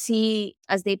really see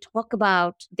as they talk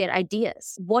about their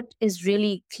ideas, what is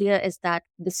really clear is that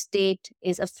the state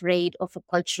is afraid of a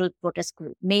cultural protest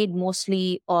group made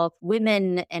mostly of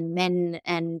women and men,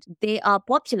 and they are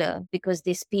popular because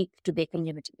they speak to their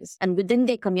communities. And within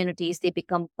their communities, they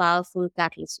become powerful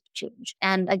catalysts of change.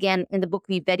 And again, in the book,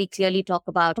 we very clearly talk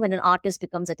about when an artist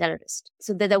becomes a terrorist.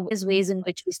 So there are ways in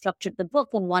which we structured the book.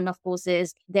 And one, of course,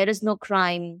 is there is no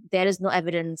crime, there is no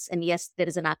evidence, and yes, there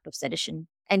is an act of sedition.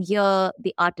 And here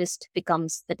the artist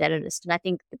becomes the terrorist. And I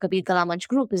think the Kabir Kala Manch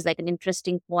group is like an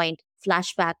interesting point,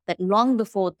 flashback that long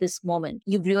before this moment,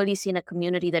 you've really seen a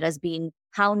community that has been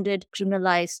hounded,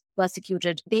 criminalized,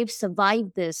 persecuted. They've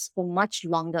survived this for much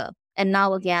longer. And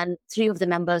now again, 3 of the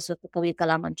members of the Kabir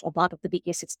Kala Manch are part of the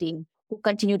BK16 who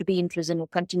continue to be in prison, who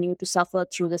continue to suffer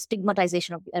through the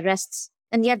stigmatization of the arrests,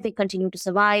 and yet they continue to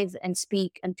survive and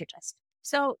speak and protest.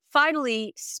 So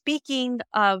finally, speaking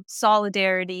of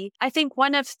solidarity, I think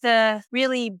one of the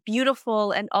really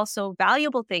beautiful and also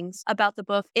valuable things about the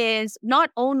book is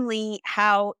not only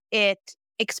how it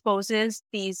exposes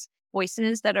these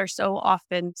voices that are so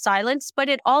often silenced, but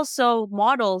it also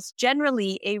models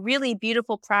generally a really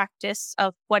beautiful practice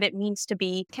of what it means to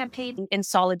be campaigning in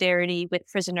solidarity with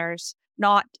prisoners,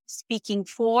 not speaking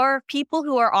for people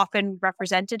who are often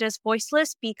represented as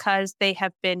voiceless because they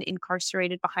have been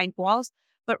incarcerated behind walls,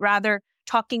 but rather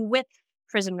talking with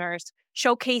prisoners,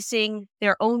 showcasing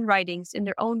their own writings in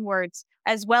their own words,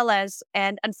 as well as,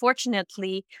 and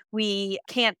unfortunately, we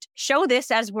can't show this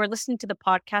as we're listening to the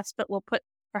podcast, but we'll put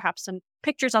perhaps some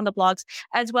pictures on the blogs,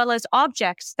 as well as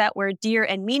objects that were dear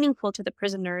and meaningful to the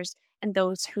prisoners and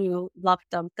those who loved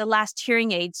them. The last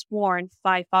hearing aids worn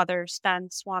by Father Stan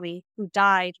Swami, who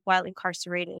died while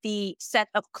incarcerated. The set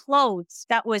of clothes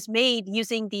that was made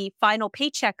using the final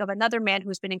paycheck of another man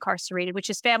who's been incarcerated, which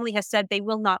his family has said they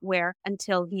will not wear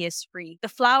until he is free. The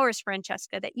flowers,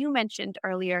 Francesca, that you mentioned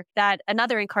earlier, that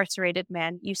another incarcerated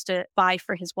man used to buy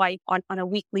for his wife on a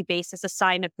weekly basis, a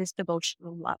sign of his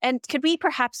devotional love. And could we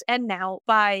perhaps end now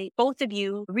by both of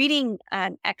you reading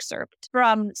an excerpt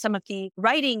from some of the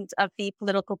writings of the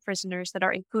political prisoners that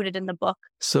are included in the book?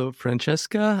 So,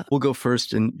 Francesca, we'll go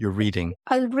first in your reading.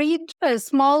 I'll read a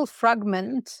small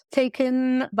fragment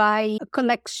taken by a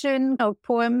collection of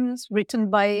poems written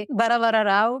by Varavara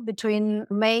Rao between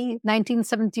May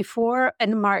 1974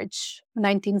 and March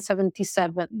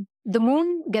 1977. The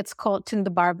moon gets caught in the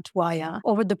barbed wire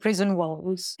over the prison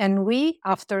walls, and we,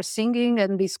 after singing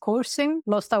and discoursing,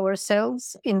 lost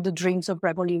ourselves in the dreams of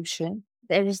revolution.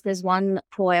 There is this one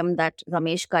poem that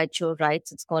Ramesh Kaichur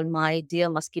writes. It's called My Dear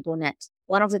Mosquito Net.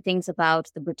 One of the things about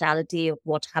the brutality of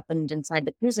what happened inside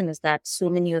the prison is that so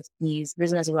many of these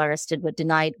prisoners who were arrested were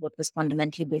denied what was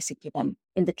fundamentally basic to them.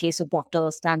 In the case of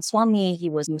Dr. Stan Swami, he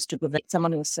was used to prevent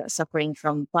someone who was suffering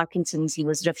from Parkinson's. He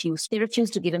was refused. They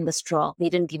refused to give him the straw. They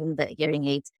didn't give him the hearing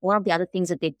aids. One of the other things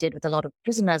that they did with a lot of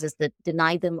prisoners is that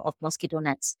deny them of mosquito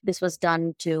nets. This was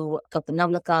done to Dr.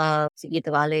 Navlaka, Sigir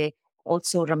Tavale,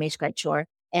 also Ramesh Kaichur.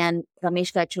 And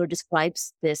Ramesh Kaichur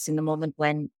describes this in the moment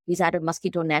when he's at a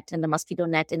mosquito net, and the mosquito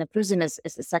net in a prison is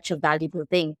such a valuable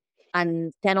thing.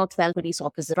 And 10 or 12 police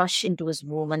officers rush into his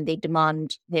room and they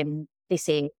demand him. They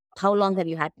say, how long have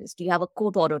you had this? Do you have a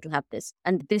court order to have this?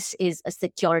 And this is a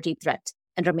security threat.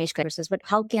 And Ramesh Kaichur says, but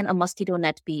how can a mosquito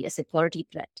net be a security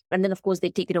threat? And then, of course,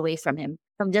 they take it away from him.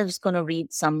 I'm just going to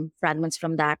read some fragments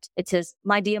from that. It says,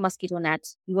 my dear mosquito net,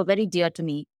 you were very dear to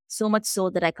me. So much so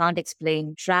that I can't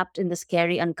explain. Trapped in the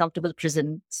scary, uncomfortable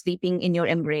prison, sleeping in your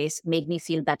embrace made me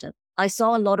feel better. I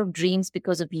saw a lot of dreams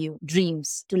because of you.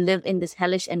 Dreams to live in this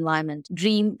hellish environment.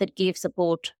 Dream that gave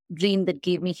support. Dream that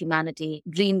gave me humanity.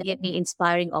 Dream that gave me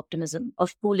inspiring optimism.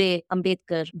 Of Phule,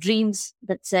 Ambedkar. Dreams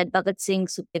that said Bhagat Singh,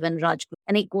 Sukhdev and Rajguru.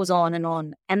 And it goes on and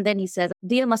on. And then he says,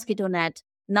 dear mosquito net,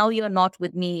 now you are not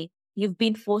with me. You've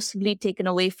been forcibly taken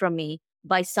away from me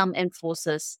by some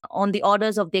enforcers on the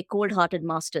orders of their cold-hearted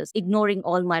masters, ignoring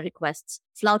all my requests,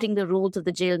 flouting the rules of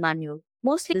the jail manual.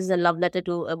 Mostly this is a love letter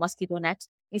to a mosquito net.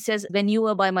 He says, when you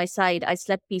were by my side, I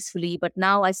slept peacefully, but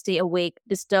now I stay awake,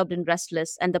 disturbed and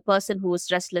restless. And the person who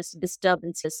is restless, disturbed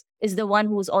and restless is the one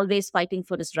who is always fighting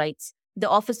for his rights. The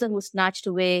officer who snatched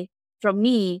away from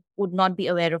me would not be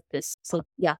aware of this. So,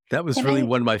 yeah. That was really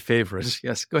one of my favorites.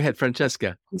 Yes. Go ahead,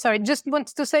 Francesca. Sorry, just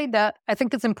wanted to say that I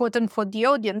think it's important for the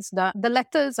audience that the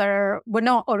letters were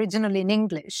not originally in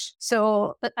English.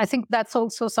 So I think that's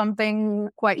also something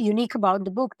quite unique about the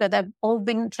book, that they've all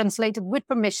been translated with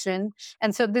permission.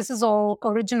 And so this is all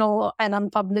original and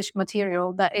unpublished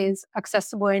material that is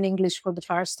accessible in English for the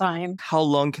first time. How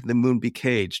long can the moon be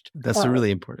caged? That's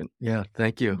really important. Yeah,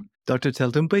 thank you. Dr.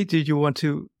 Teltumbay, did you want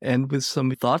to end with some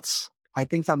thoughts? I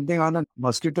think something on a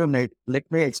mosquito net, let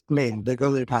me explain,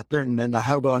 because it happened and I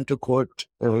have gone to court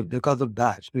because of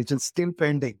that, which is still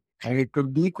pending. And it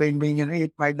could be pending,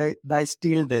 it might die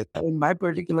still death. In my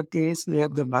particular case,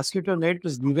 the mosquito net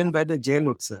was given by the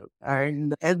jail itself.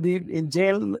 And in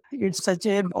jail, it's such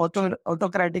an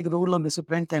autocratic rule of the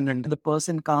superintendent. The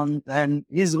person comes and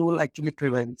his rule actually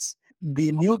prevents.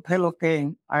 The new fellow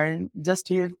came and just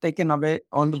he had taken away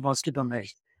all the mosquito net.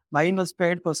 Mine was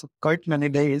paid for quite many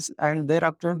days, and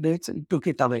thereafter they took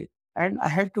it away. And I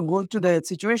had to go to the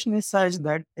situation is such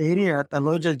that area,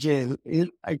 Taloja jail, is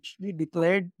actually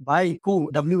declared by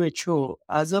WHO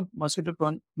as a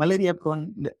mosquito-prone,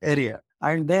 malaria-prone area.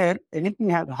 And there,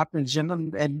 anything happens,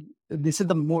 and this is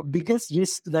the biggest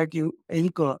risk that you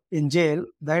incur in jail,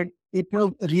 that if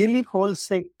you really fall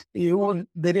sick,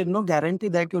 there is no guarantee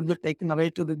that you'll be taken away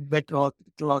to the better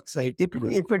hospital outside. If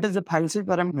it is a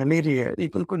falciparum malaria,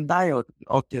 people could die out.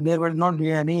 Okay, there will not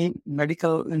be any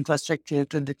medical infrastructure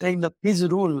to detect his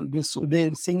rule,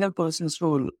 the single person's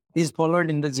rule is followed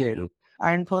in the jail.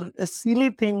 And for a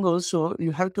silly thing also,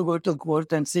 you have to go to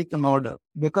court and seek an order.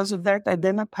 Because of that, I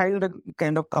then filed a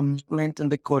kind of complaint in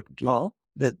the court law,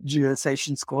 the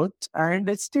Sessions Court, and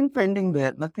it's still pending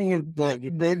there. Nothing is there.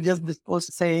 They're just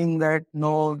disposed saying that,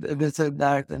 no, this is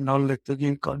that, and all that.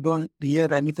 You don't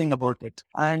hear anything about it.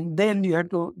 And then you have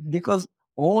to, because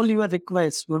all your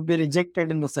requests will be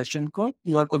rejected in the session court,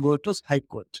 you have to go to High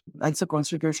Court. That's a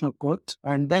constitutional court.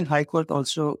 And then High Court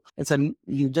also,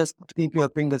 you just keep your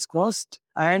fingers crossed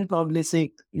and probably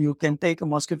seek, you can take a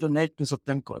mosquito net to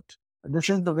Supreme Court. This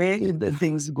is the way the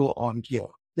things go on here.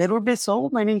 There would be so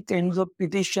many kinds of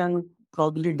petitions,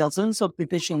 probably dozens of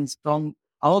petitions from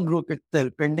our group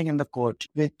itself pending in the court,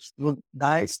 which would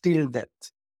die still death.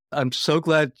 I'm so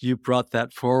glad you brought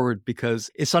that forward because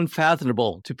it's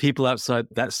unfathomable to people outside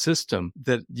that system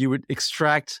that you would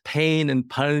extract pain and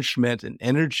punishment and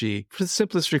energy for the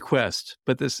simplest request.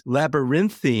 But this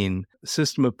labyrinthine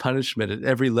system of punishment at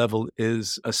every level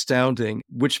is astounding,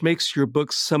 which makes your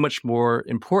book so much more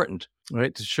important,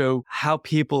 right? To show how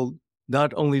people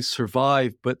not only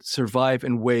survive, but survive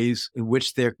in ways in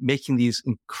which they're making these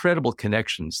incredible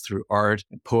connections through art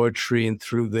and poetry and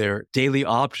through their daily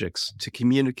objects to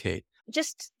communicate.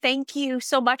 Just thank you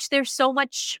so much. There's so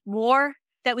much more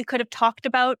that we could have talked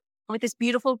about with this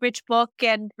beautiful, rich book.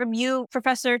 And from you,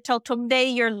 Professor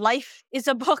Teltumde, your life is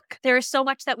a book. There is so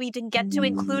much that we didn't get to,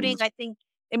 including, I think,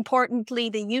 importantly,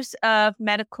 the use of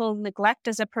medical neglect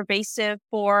as a pervasive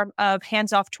form of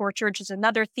hands-off torture, which is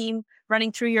another theme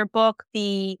running through your book,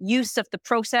 the use of the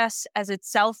process as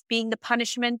itself being the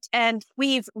punishment. And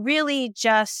we've really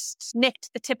just nicked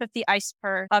the tip of the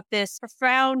iceberg of this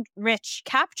profound, rich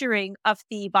capturing of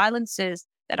the violences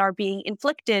that are being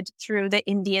inflicted through the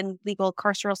Indian legal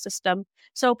carceral system.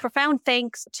 So profound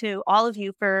thanks to all of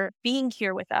you for being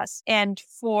here with us and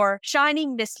for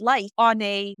shining this light on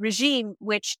a regime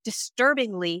which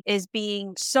disturbingly is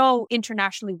being so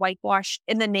internationally whitewashed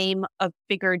in the name of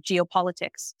bigger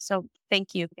geopolitics. So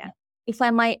thank you again. If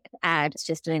I might add, it's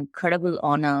just an incredible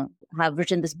honor to have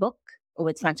written this book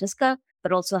with Francesca,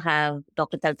 but also have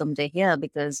Dr. Teltumde here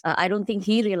because I don't think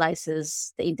he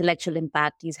realizes the intellectual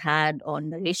impact he's had on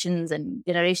nations and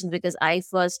generations because I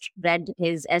first read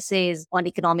his essays on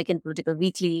Economic and Political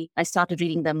Weekly. I started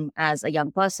reading them as a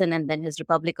young person, and then his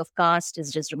Republic of Caste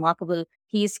is just remarkable.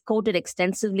 He's quoted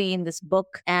extensively in this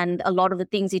book, and a lot of the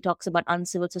things he talks about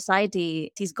uncivil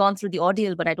society, he's gone through the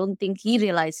ordeal, but I don't think he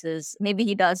realizes, maybe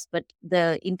he does, but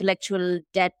the intellectual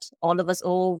debt all of us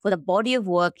owe for the body of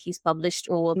work he's published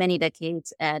over many decades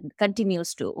and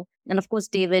continues to. And of course,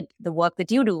 David, the work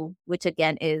that you do, which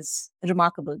again is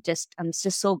remarkable. I'm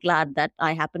just so glad that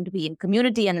I happen to be in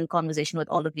community and in conversation with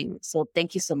all of you. So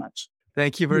thank you so much.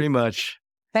 Thank you very much.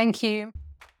 Thank you.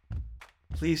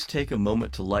 Please take a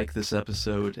moment to like this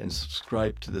episode and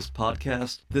subscribe to this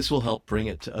podcast. This will help bring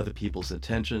it to other people's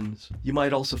attentions. You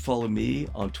might also follow me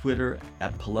on Twitter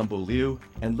 @PalumboLiu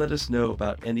and let us know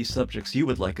about any subjects you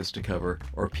would like us to cover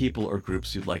or people or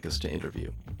groups you'd like us to interview.